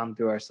we have gone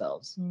through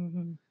ourselves.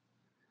 Mm-hmm.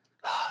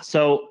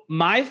 So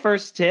my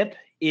first tip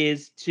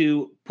is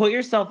to put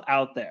yourself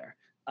out there.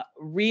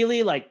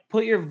 Really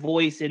put your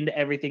voice into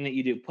everything that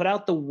you do. Put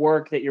out the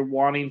work that you're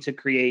wanting to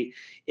create.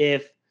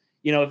 If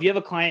you have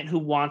a client who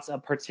wants a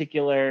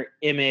particular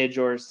image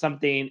or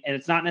something, and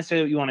it's not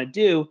necessarily what you want to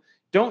do,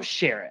 don't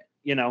share it,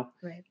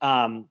 Right.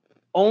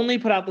 Only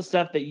put out the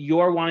stuff that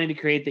you're wanting to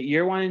create, that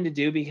you're wanting to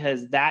do,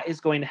 because that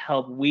is going to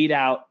help weed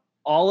out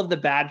all of the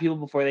bad people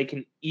before they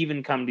can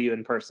even come to you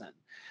in person.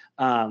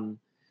 And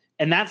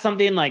that's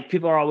something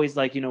people are always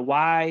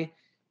why,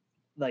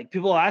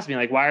 people ask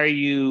me, why are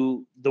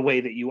you the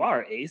way that you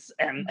are, Ace?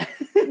 And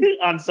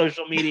on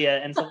social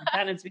media and stuff like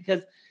that. And it's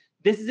because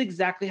this is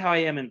exactly how I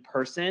am in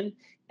person.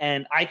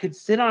 And I could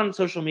sit on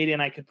social media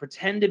and I could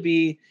pretend to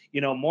be,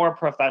 more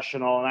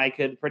professional, and I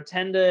could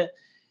pretend to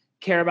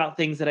care about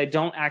things that I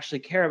don't actually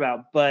care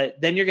about. But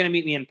then you're going to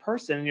meet me in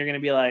person and you're going to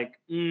be like,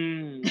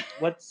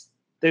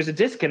 there's a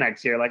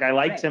disconnect here. I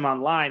liked him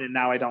online and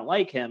now I don't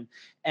like him.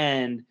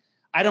 And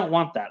I don't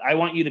want that. I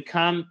want you to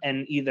come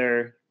and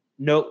either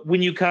know,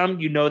 when you come,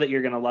 that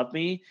you're going to love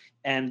me.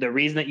 And the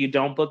reason that you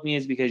don't book me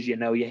is because you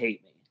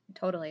hate me.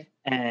 Totally.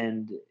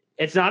 And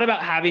it's not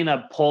about having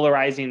a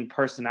polarizing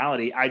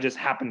personality. I just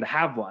happen to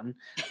have one.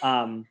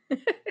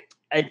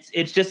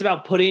 It's just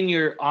about putting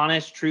your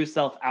honest, true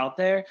self out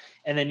there,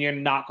 and then you're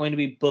not going to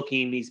be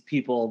booking these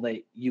people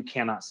that you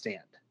cannot stand.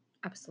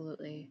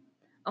 Absolutely.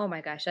 Oh my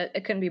gosh,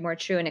 it couldn't be more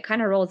true. And it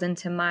kind of rolls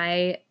into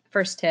my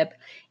first tip,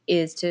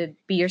 is to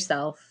be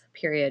yourself,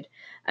 period.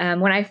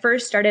 When I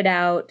first started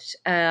out,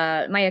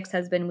 my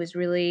ex-husband was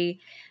really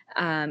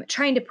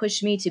trying to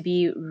push me to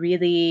be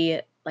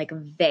really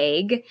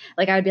vague.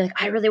 I would be like,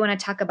 I really want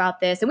to talk about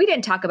this. And we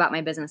didn't talk about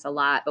my business a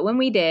lot, but when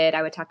we did,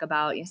 I would talk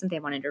about something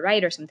I wanted to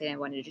write or something I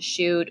wanted to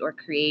shoot or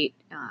create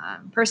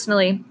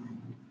personally.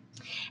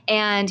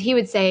 And he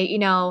would say,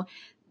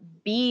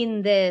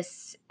 being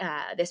this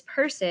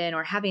person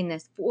or having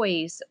this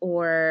voice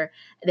or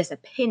this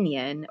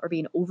opinion or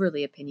being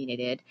overly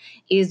opinionated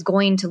is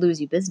going to lose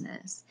you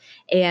business.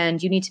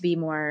 And you need to be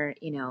more,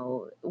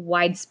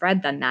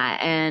 widespread than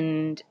that.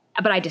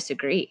 But I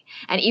disagree.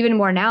 And even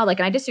more now, and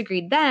I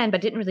disagreed then,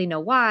 but didn't really know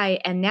why.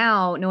 And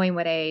now, knowing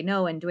what I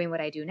know and doing what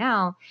I do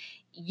now,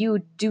 you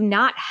do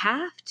not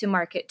have to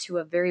market to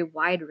a very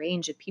wide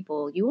range of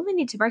people. You only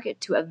need to market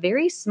to a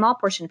very small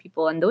portion of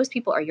people, and those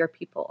people are your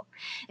people.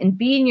 And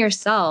being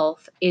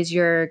yourself is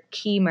your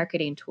key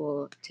marketing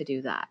tool to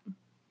do that.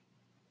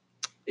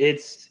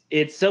 It's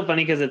so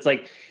funny because it's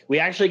we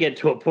actually get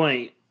to a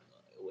point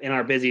in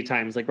our busy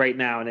times, right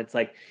now, and it's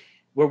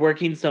we're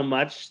working so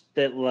much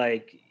that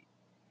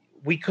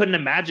we couldn't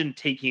imagine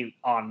taking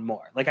on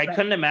more. I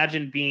couldn't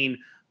imagine being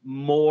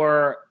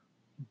more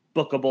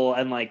bookable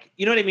and like,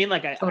 you know what I mean?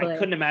 Like I Totally.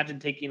 couldn't imagine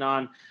taking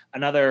on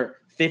another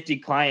 50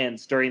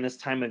 clients during this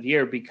time of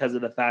year because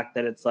of the fact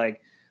that it's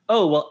like,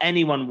 oh, well,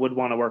 anyone would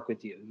want to work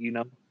with you. You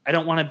know, I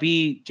don't want to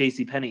be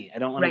JCPenney. I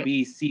don't want Right. to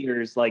be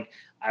Sears. Like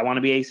I want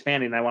to be Ace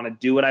Fanning. I want to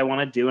do what I want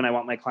to do. And I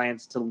want my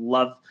clients to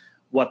love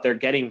what they're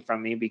getting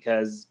from me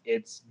because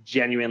it's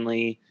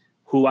genuinely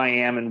who I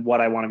am and what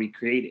I want to be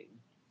creating.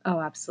 Oh,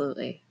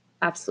 absolutely.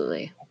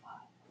 Absolutely.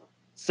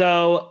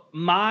 So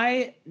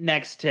my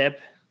next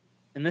tip,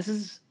 and this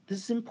is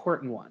an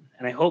important one,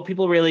 and I hope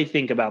people really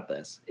think about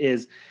this,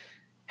 is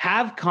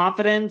have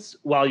confidence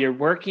while you're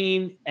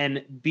working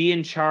and be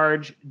in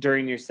charge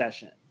during your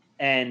session.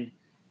 And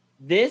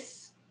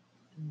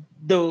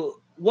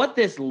what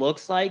this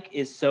looks like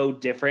is so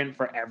different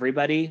for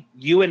everybody.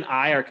 You and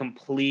I are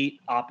complete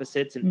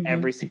opposites in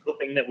every single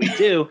thing that we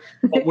do,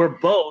 but we're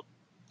both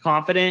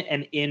confident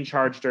and in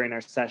charge during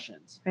our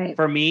sessions. Right.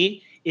 For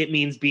me, it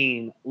means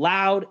being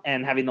loud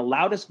and having the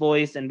loudest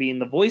voice and being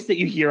the voice that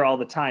you hear all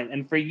the time.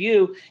 And for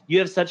you, you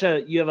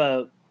have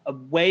a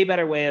way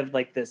better way of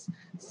like this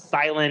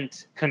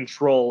silent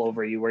control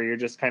over you where you're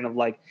just kind of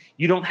like,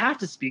 you don't have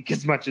to speak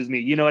as much as me.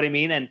 You know what I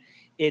mean? And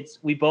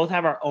we both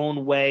have our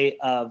own way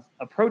of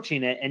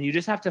approaching it, and you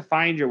just have to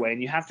find your way.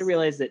 And you have to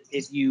realize that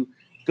if you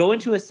go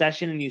into a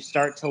session and you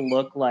start to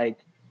look like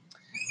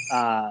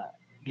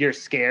you're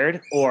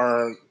scared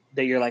or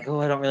that you're like,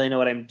 oh, I don't really know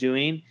what I'm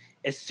doing.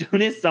 As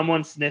soon as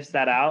someone sniffs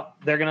that out,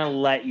 they're going to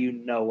let you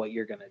know what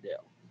you're going to do.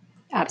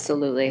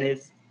 Absolutely. And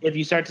if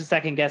you start to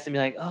second guess and be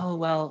like, oh,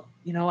 well,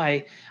 you know,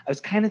 I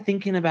was kind of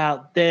thinking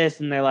about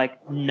this, and they're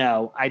like,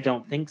 no, I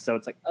don't think so.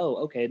 It's like, oh,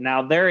 okay,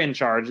 now they're in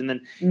charge. And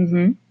then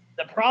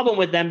the problem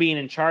with them being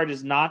in charge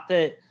is not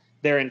that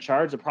they're in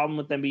charge. The problem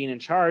with them being in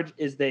charge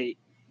is that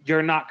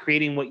you're not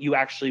creating what you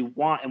actually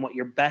want and what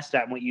you're best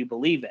at and what you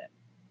believe in.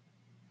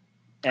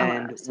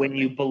 And when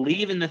you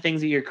believe in the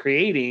things that you're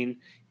creating,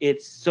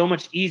 it's so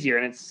much easier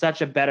and it's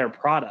such a better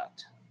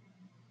product.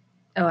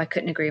 Oh, I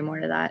couldn't agree more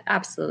to that.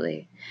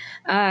 Absolutely.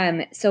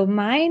 So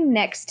my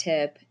next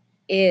tip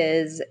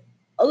is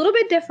a little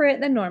bit different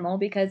than normal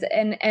because,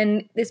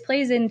 and this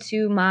plays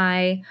into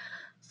my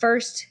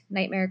first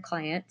nightmare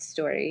client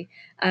story.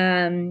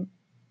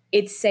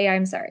 It's say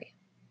I'm sorry.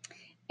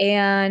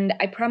 And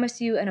I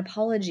promise you an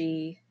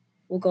apology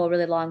will go a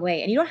really long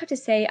way. And you don't have to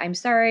say, I'm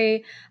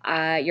sorry,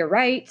 you're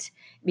right,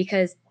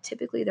 because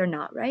typically they're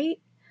not right.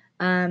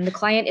 The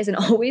client isn't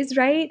always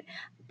right,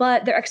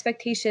 but their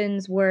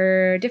expectations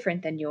were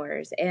different than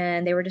yours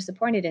and they were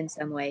disappointed in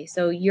some way.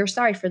 So you're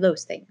sorry for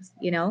those things,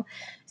 you know?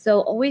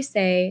 So always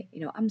say, you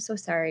know, I'm so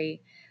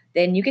sorry.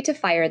 Then you get to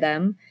fire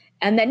them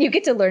and then you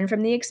get to learn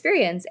from the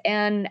experience.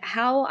 And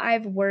how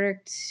I've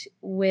worked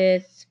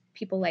with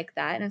people like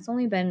that, and it's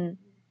only been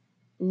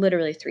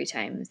literally 3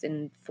 times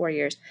in 4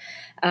 years.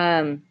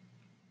 And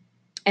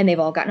they've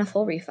all gotten a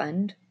full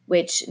refund,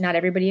 which not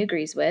everybody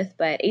agrees with,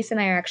 but Ace and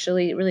I are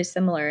actually really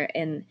similar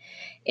in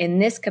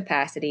this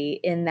capacity,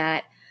 in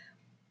that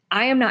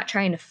I am not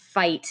trying to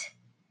fight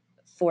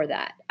for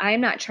that. I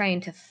am not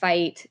trying to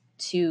fight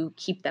to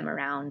keep them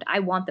around. I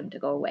want them to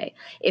go away.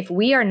 If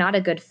we are not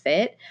a good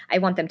fit, I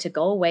want them to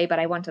go away, but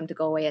I want them to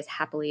go away as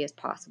happily as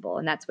possible.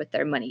 And that's with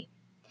their money.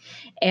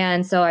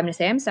 And so I'm going to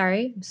say, I'm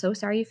sorry. I'm so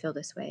sorry you feel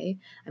this way.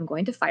 I'm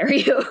going to fire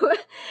you.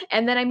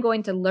 And then I'm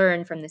going to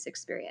learn from this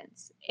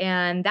experience.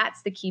 And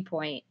that's the key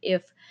point.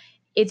 If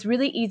it's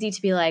really easy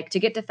to be like, to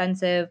get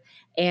defensive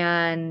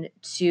and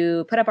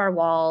to put up our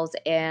walls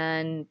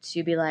and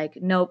to be like,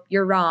 nope,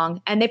 you're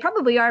wrong. And they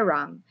probably are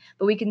wrong,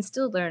 but we can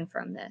still learn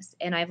from this.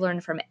 And I've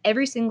learned from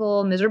every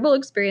single miserable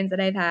experience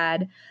that I've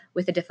had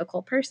with a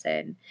difficult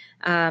person.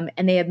 And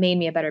they have made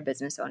me a better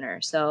business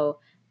owner. So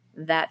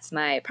that's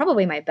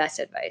probably my best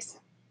advice.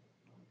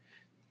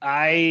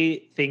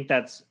 I think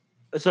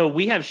so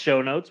we have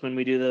show notes when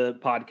we do the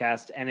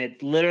podcast, and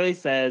it literally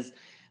says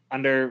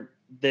under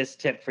this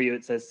tip for you,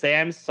 it says, say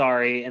I'm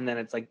sorry. And then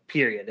it's like,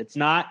 period. It's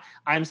not,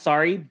 I'm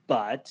sorry,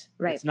 but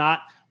right. It's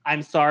not,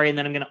 I'm sorry. And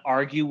then I'm going to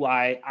argue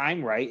why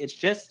I'm right. It's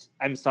just,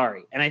 I'm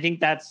sorry. And I think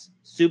that's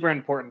super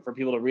important for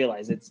people to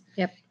realize. It's,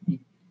 yep.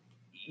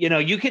 You know,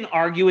 you can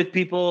argue with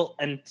people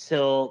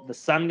until the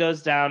sun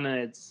goes down and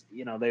it's,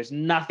 you know, there's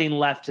nothing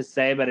left to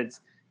say, but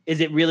is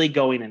it really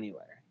going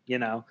anywhere? You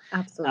know?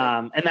 Absolutely.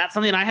 And that's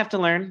something I have to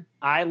learn.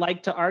 I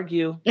like to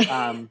argue.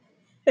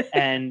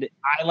 And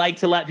I like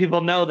to let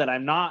people know that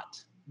I'm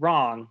not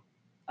wrong.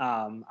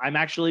 I'm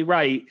actually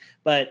right.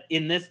 But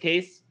in this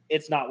case,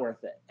 it's not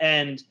worth it.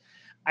 And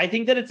I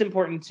think that it's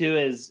important too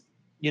is,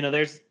 you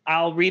know,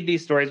 I'll read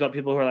these stories about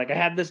people who are like, I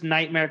had this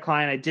nightmare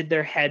client. I did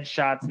their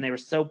headshots and they were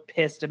so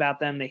pissed about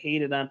them. They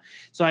hated them.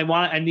 So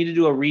I need to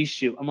do a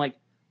reshoot. I'm like,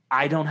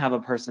 I don't have a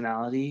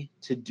personality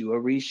to do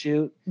a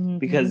reshoot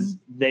because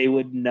they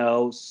would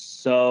know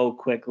so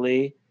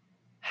quickly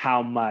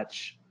how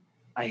much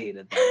I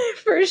hated them.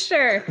 For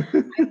sure.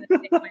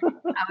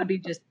 I would be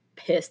just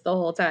pissed the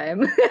whole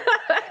time.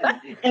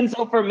 And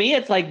so for me,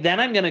 it's like, then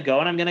I'm going to go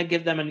and I'm going to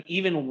give them an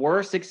even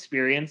worse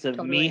experience of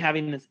me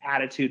having this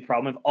attitude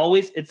problem.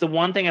 It's the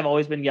one thing I've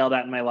always been yelled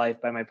at in my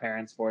life by my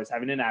parents for, is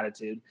having an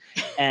attitude.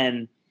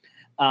 And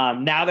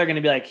Now they're going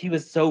to be like, he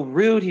was so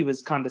rude, he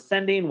was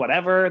condescending,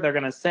 whatever they're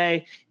going to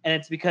say. And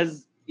it's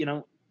because,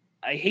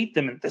 I hate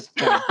them at this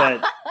point,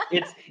 but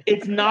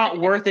it's not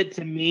worth it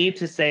to me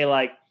to say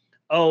like,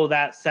 oh,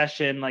 that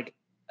session, like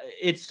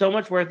it's so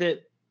much worth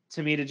it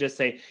to me to just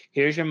say,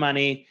 here's your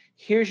money,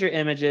 here's your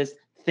images.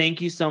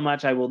 Thank you so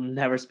much. I will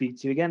never speak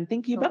to you again.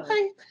 Thank you.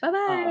 Bye-bye.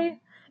 Bye-bye.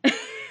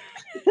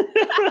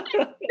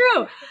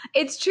 True.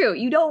 It's true.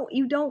 You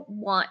don't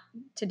want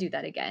to do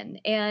that again.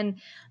 And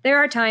there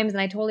are times,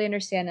 and I totally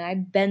understand, and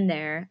I've been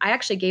there. I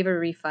actually gave a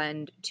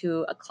refund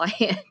to a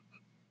client,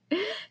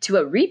 to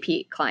a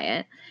repeat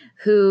client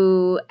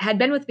who had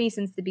been with me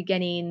since the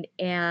beginning,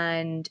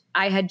 and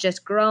I had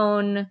just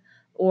grown,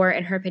 or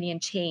in her opinion,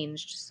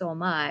 changed so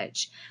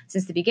much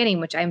since the beginning,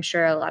 which I'm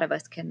sure a lot of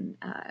us can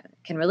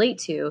relate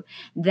to,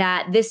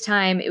 that this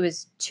time it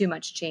was too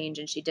much change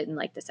and she didn't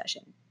like the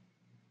session.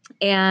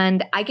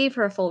 And I gave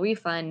her a full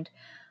refund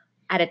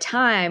at a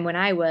time when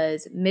I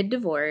was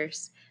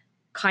mid-divorce,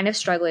 kind of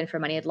struggling for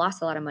money. I'd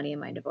lost a lot of money in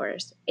my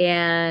divorce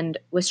and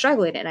was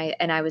struggling.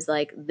 And I was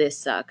like, this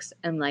sucks.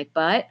 I'm like,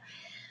 but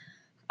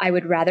I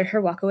would rather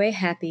her walk away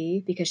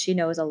happy because she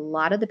knows a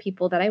lot of the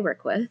people that I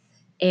work with.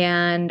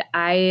 And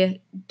I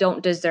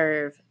don't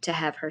deserve to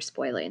have her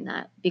spoiling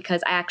that,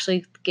 because I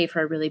actually gave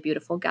her a really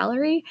beautiful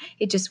gallery.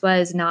 It just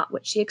was not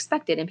what she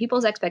expected. And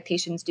people's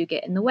expectations do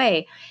get in the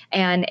way.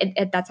 And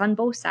that's on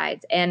both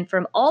sides. And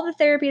from all the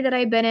therapy that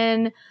I've been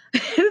in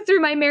through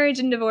my marriage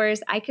and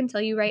divorce, I can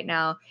tell you right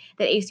now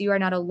that Ace, you are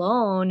not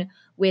alone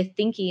with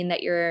thinking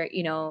that you're,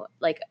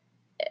 like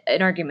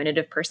an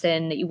argumentative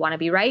person, that you want to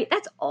be right.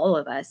 That's all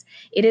of us.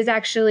 It is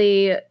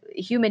actually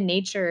human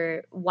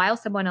nature, while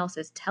someone else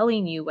is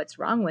telling you what's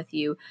wrong with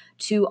you,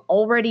 to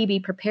already be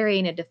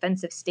preparing a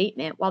defensive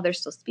statement while they're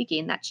still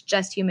speaking. That's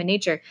just human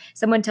nature.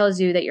 Someone tells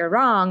you that you're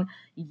wrong,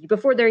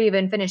 before they're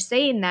even finished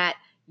saying that,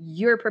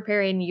 you're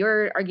preparing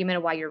your argument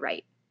of why you're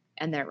right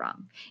and they're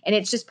wrong. And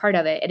it's just part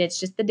of it. And it's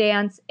just the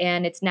dance,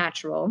 and it's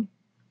natural.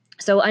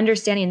 So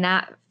understanding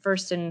that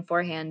first and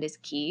forehand is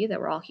key, that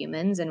we're all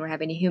humans and we're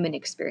having a human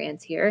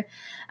experience here.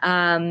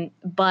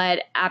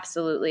 But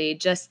absolutely,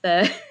 just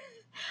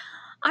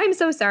I'm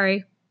so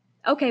sorry.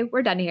 Okay,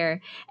 we're done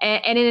here.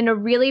 And in a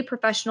really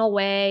professional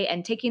way,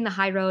 and taking the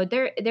high road,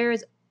 there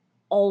is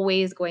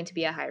always going to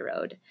be a high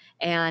road,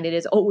 and it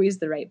is always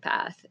the right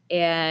path.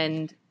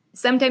 And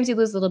sometimes you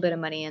lose a little bit of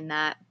money in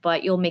that,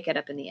 but you'll make it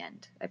up in the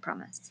end. I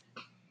promise.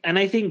 And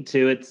I think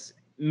too, it's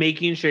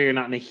making sure you're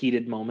not in a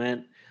heated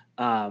moment.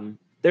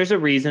 There's a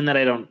reason that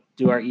I don't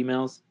do our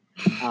emails,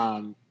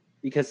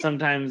 because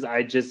sometimes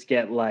I just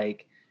get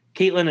like,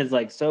 Caitlin is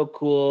like so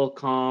cool,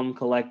 calm,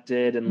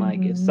 collected, and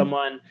like if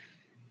someone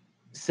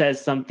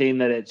says something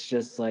that it's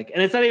just like,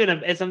 and it's not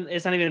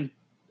even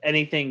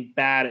anything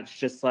bad. It's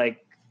just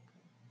like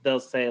they'll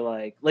say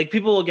like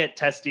people will get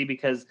testy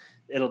because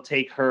it'll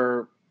take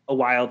her a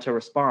while to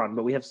respond,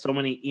 but we have so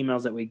many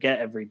emails that we get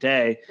every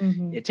day.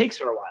 It takes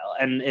her a while.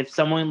 And if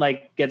someone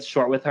like gets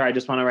short with her, I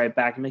just want to write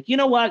back and like, you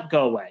know what,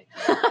 go away.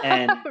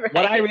 And Right.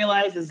 What I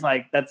realize is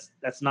like, that's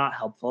not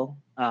helpful.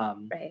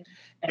 Right.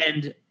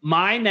 And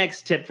my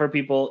next tip for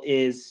people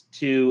is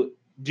to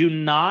do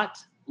not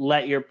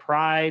let your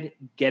pride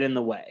get in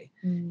the way.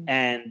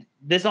 And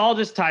this all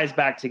just ties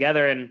back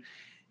together. And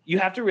you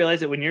have to realize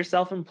that when you're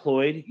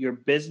self-employed, your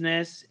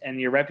business and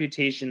your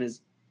reputation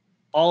is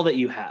all that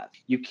you have.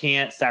 You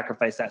can't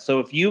sacrifice that. So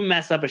if you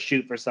mess up a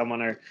shoot for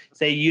someone, or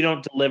say you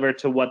don't deliver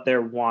to what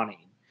they're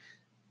wanting,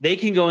 they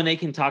can go and they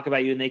can talk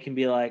about you and they can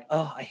be like,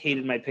 oh, I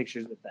hated my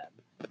pictures with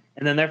them.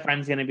 And then their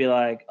friend's going to be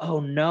like, oh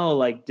no,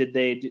 like, did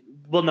they do?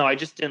 Well, no, I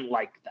just didn't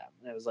like them.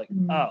 And it was like,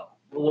 oh,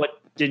 well,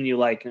 what didn't you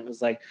like? And it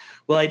was like,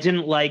 well, I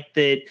didn't like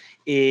that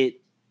it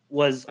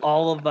was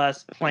all of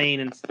us playing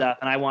and stuff,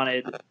 and I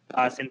wanted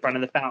us in front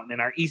of the fountain in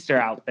our Easter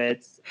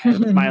outfits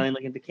and smiling,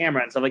 looking at the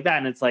camera and stuff like that.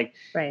 And it's like,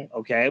 Right.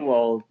 okay,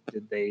 well,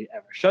 did they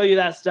ever show you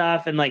that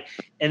stuff? And like,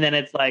 and then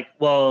it's like,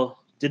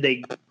 well,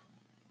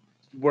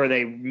 were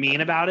they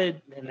mean about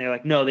it? And they're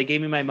like, no, they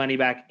gave me my money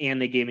back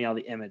and they gave me all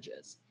the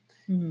images.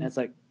 And it's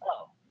like,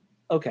 oh,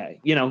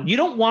 okay. You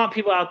don't want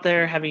people out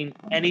there having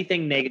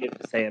anything negative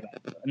to say about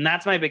you. And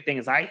that's my big thing,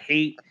 is I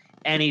hate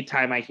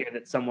anytime I hear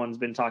that someone's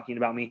been talking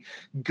about me,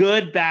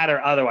 good, bad,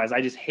 or otherwise.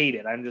 I just hate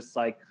it. I'm just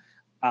like,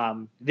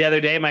 the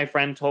other day, my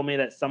friend told me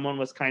that someone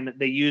was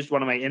they used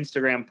one of my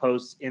Instagram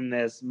posts in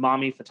this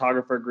mommy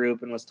photographer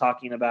group and was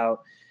talking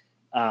about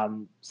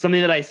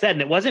something that I said.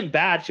 And it wasn't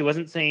bad. She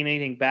wasn't saying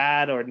anything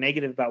bad or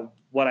negative about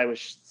what I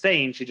was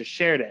saying. She just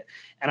shared it.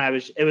 And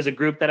it was a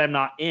group that I'm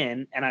not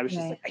in. And I was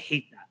just like, I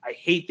hate that. I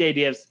hate the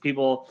idea of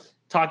people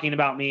talking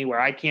about me where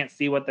I can't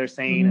see what they're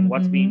saying and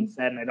what's being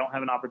said, and I don't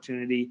have an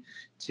opportunity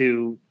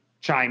to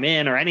chime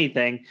in or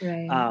anything.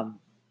 Right.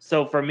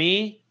 So for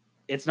me,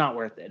 it's not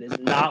worth it. It's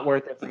not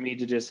worth it for me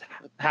to just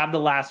have the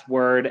last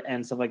word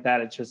and stuff like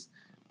that. It's just,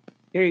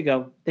 here you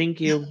go.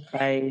 Thank you.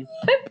 Bye.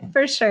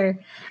 For sure.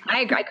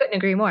 I couldn't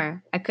agree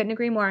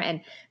more.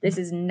 And this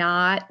is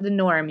not the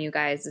norm, you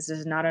guys. This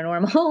is not a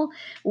normal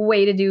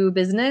way to do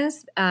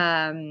business.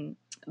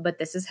 But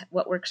this is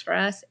what works for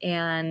us.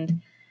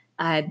 And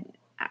I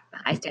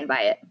stand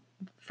by it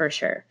for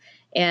sure.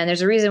 And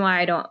there's a reason why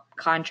I don't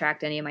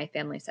contract any of my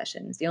family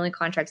sessions. The only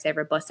contracts I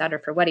ever bust out are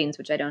for weddings,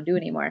 which I don't do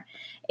anymore.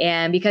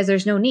 And because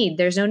there's no need.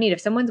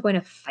 If someone's going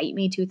to fight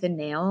me tooth and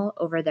nail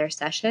over their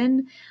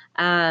session,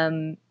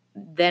 then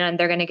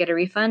they're going to get a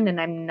refund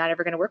and I'm not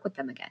ever going to work with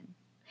them again.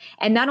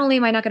 And not only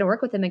am I not going to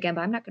work with them again,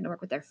 but I'm not going to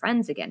work with their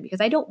friends again because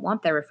I don't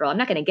want their referral. I'm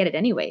not going to get it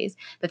anyways.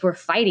 But if we're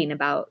fighting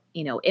about,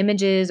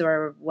 images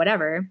or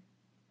whatever,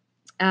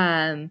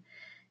 they're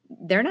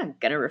not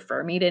going to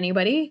refer me to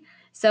anybody.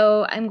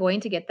 So I'm going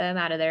to get them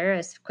out of there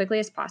as quickly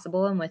as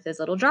possible and with as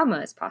little drama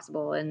as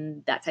possible.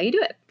 And that's how you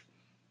do it.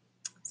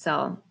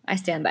 So I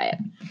stand by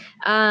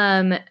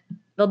it.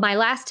 But my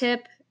last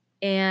tip,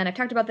 and I've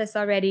talked about this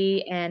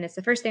already, and it's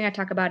the first thing I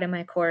talk about in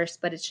my course,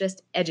 but it's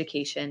just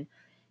education.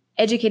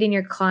 Educating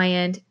your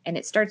client, and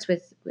it starts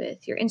with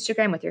your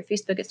Instagram, with your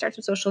Facebook. It starts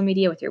with social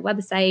media, with your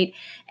website,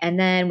 and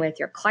then with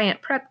your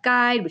client prep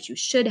guide, which you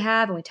should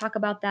have, and we talk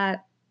about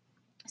that.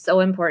 So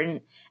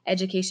important.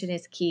 Education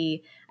is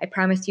key. I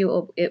promise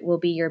you it will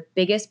be your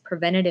biggest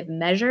preventative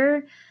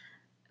measure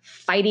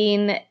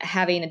fighting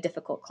having a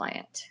difficult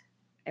client.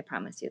 I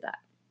promise you that.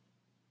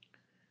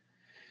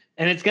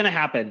 And it's going to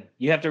happen.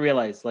 You have to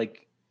realize,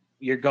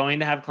 you're going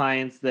to have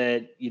clients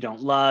that you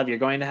don't love. You're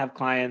going to have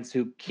clients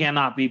who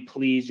cannot be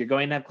pleased. You're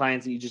going to have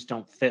clients that you just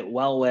don't fit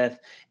well with.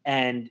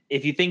 And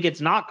if you think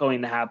it's not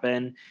going to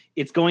happen,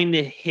 it's going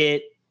to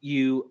hit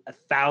you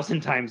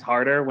 1,000 times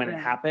harder when it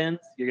happens.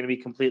 You're going to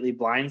be completely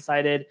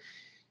blindsided.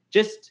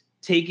 Just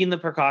taking the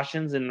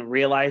precautions and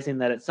realizing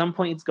that at some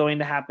point it's going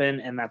to happen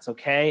and that's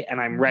okay.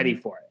 And I'm ready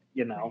for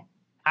it.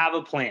 Have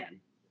a plan.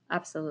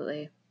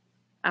 Absolutely.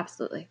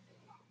 Absolutely.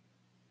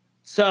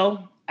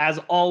 So as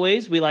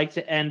always, we like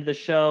to end the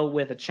show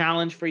with a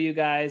challenge for you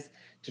guys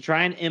to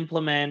try and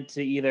implement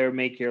to either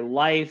make your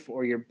life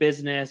or your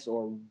business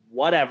or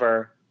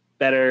whatever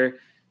better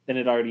than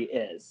it already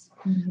is.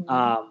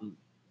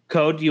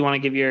 Code, do you want to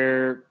give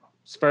yours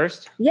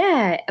first?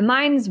 Yeah,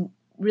 mine's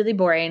really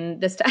boring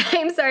this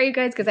time. Sorry, you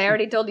guys, because I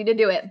already told you to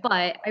do it,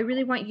 but I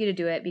really want you to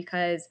do it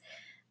because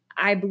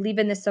I believe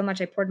in this so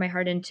much. I poured my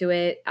heart into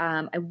it.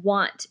 I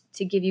want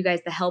to give you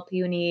guys the help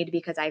you need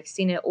because I've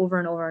seen it over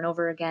and over and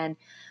over again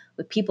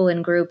with people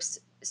in groups,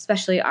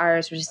 especially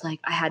ours, which is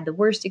I had the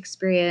worst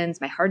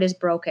experience. My heart is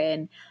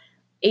broken.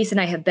 Ace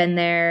and I have been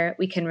there.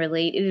 We can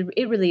relate.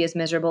 It really is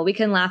miserable. We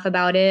can laugh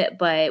about it,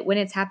 but when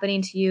it's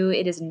happening to you,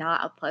 it is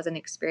not a pleasant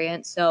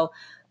experience. So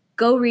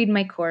go read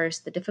my course,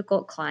 The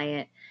Difficult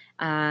Client.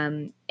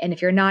 And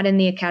if you're not in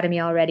the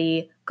academy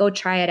already, go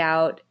try it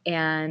out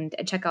and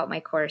check out my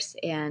course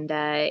and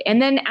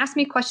then ask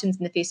me questions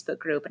in the Facebook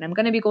group. And I'm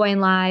going to be going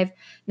live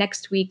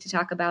next week to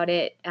talk about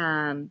it.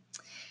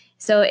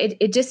 So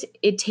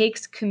it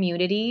takes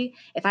community.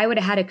 If I would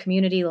have had a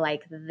community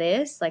like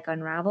this, like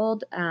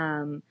Unraveled,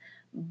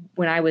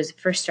 when I was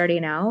first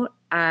starting out,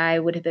 I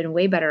would have been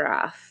way better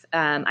off.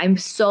 I'm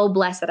so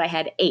blessed that I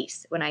had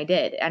Ace when I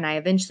did. And I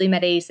eventually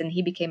met Ace and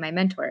he became my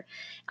mentor.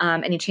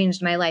 And he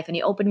changed my life and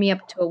he opened me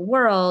up to a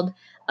world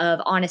of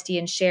honesty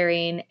and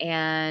sharing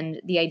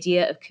and the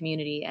idea of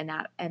community and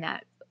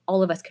that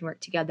all of us can work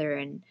together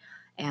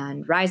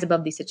and rise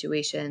above these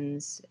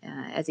situations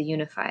as a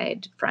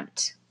unified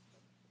front.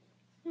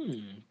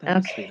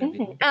 Okay.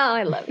 Oh,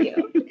 I love you.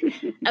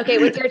 Okay,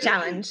 what's your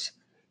challenge?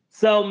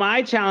 So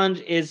my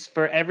challenge is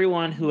for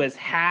everyone who has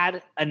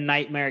had a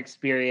nightmare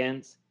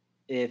experience.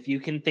 If you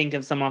can think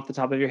of some off the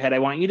top of your head, I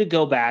want you to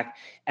go back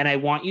and I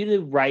want you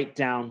to write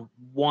down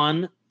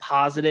one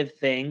positive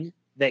thing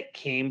that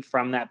came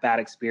from that bad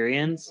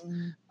experience.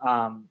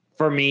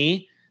 For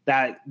me,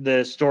 that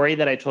the story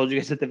that I told you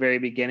guys at the very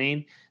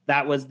beginning,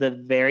 that was the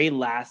very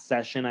last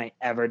session I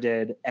ever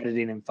did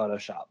editing in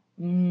Photoshop.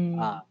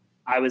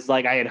 I was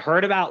I had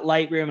heard about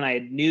Lightroom and I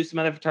knew some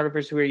other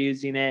photographers who were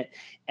using it.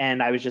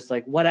 And I was just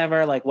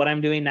whatever, what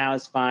I'm doing now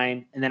is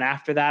fine. And then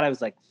after that, I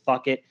was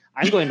fuck it.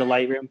 I'm going to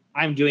Lightroom.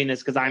 I'm doing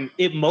this because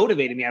it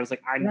motivated me. I was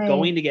I'm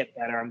going to get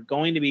better. I'm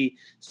going to be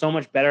so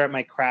much better at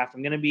my craft.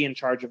 I'm going to be in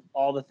charge of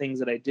all the things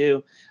that I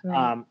do.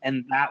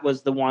 And that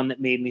was the one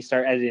that made me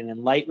start editing in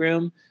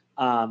Lightroom.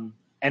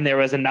 And there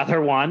was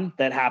another one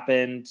that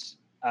happened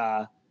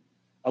a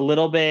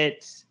little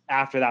bit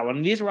after that one.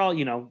 And these were all,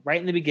 right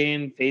in the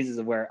beginning phases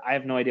of where I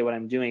have no idea what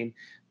I'm doing.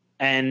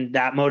 And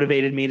that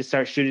motivated me to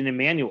start shooting in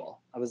manual.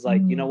 I was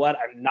you know what?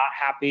 I'm not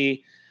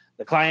happy.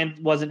 The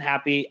client wasn't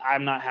happy.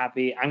 I'm not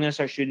happy. I'm going to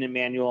start shooting in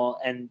manual.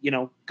 And,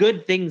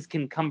 good things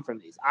can come from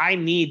these. I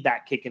need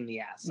that kick in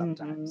the ass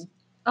sometimes.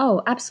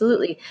 Oh,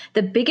 absolutely.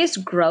 The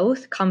biggest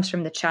growth comes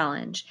from the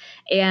challenge.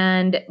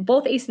 And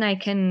both Ace and I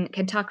can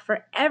talk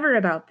forever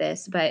about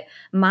this, but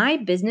my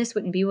business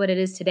wouldn't be what it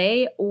is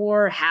today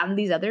or have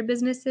these other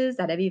businesses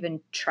that have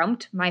even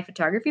trumped my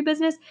photography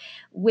business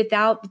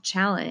without the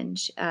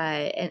challenge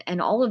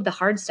and all of the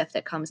hard stuff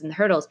that comes and the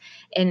hurdles.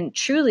 And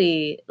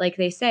truly, like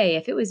they say,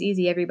 if it was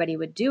easy, everybody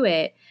would do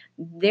it.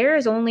 There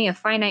is only a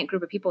finite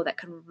group of people that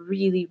can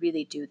really,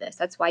 really do this.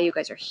 That's why you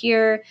guys are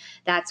here.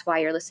 That's why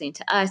you're listening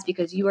to us,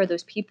 because you are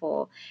those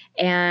people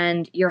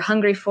and you're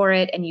hungry for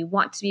it and you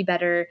want to be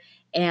better.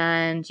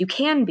 and you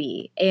can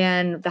be,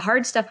 and the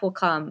hard stuff will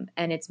come,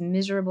 and it's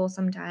miserable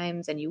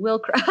sometimes, and you will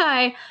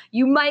cry.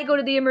 You might go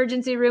to the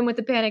emergency room with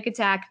a panic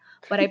attack,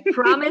 but I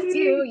promise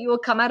you, you will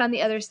come out on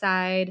the other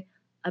side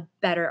a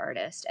better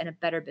artist and a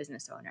better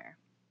business owner.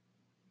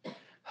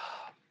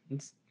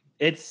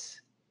 It's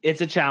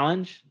a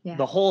challenge. Yeah.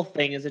 The whole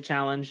thing is a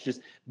challenge.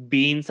 Just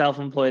being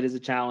self-employed is a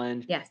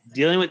challenge. Yes.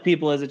 Dealing with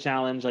people is a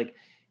challenge. Like,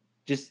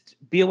 just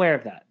be aware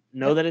of that.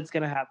 Know that it's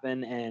going to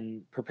happen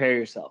and prepare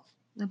yourself.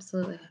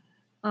 Absolutely.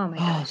 Oh my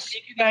gosh.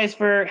 Thank you guys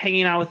for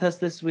hanging out with us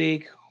this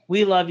week.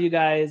 We love you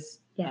guys.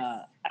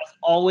 Yes. As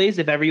always,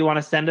 if ever you want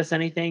to send us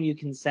anything, you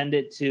can send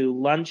it to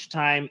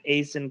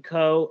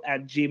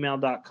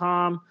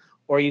lunchtimeaceandco@gmail.com,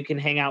 or you can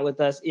hang out with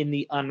us in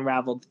the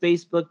Unraveled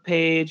Facebook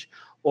page,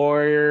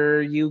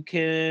 or you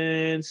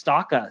can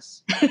stalk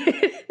us.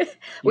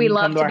 We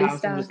love come to to our be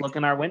house and just stalked. look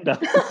in our window.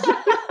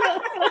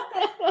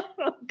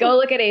 Go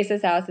look at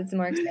Ace's house. It's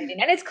more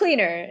exciting. And it's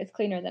cleaner. It's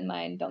cleaner than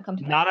mine. Don't come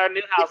to Not our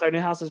new house. Our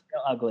new house is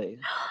real ugly.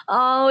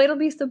 Oh, it'll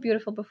be so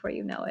beautiful before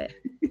you know it.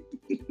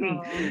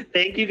 Oh.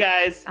 Thank you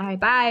guys. All right,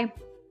 bye.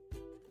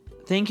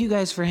 Thank you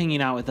guys for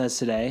hanging out with us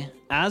today.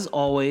 As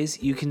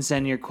always, you can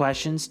send your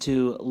questions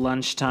to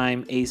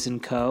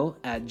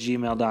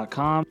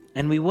lunchtimeaceandco@gmail.com.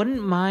 And we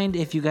wouldn't mind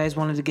if you guys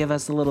wanted to give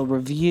us a little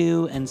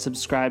review and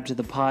subscribe to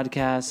the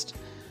podcast.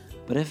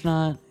 But if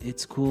not,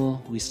 it's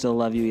cool. We still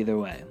love you either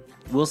way.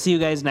 We'll see you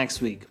guys next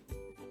week.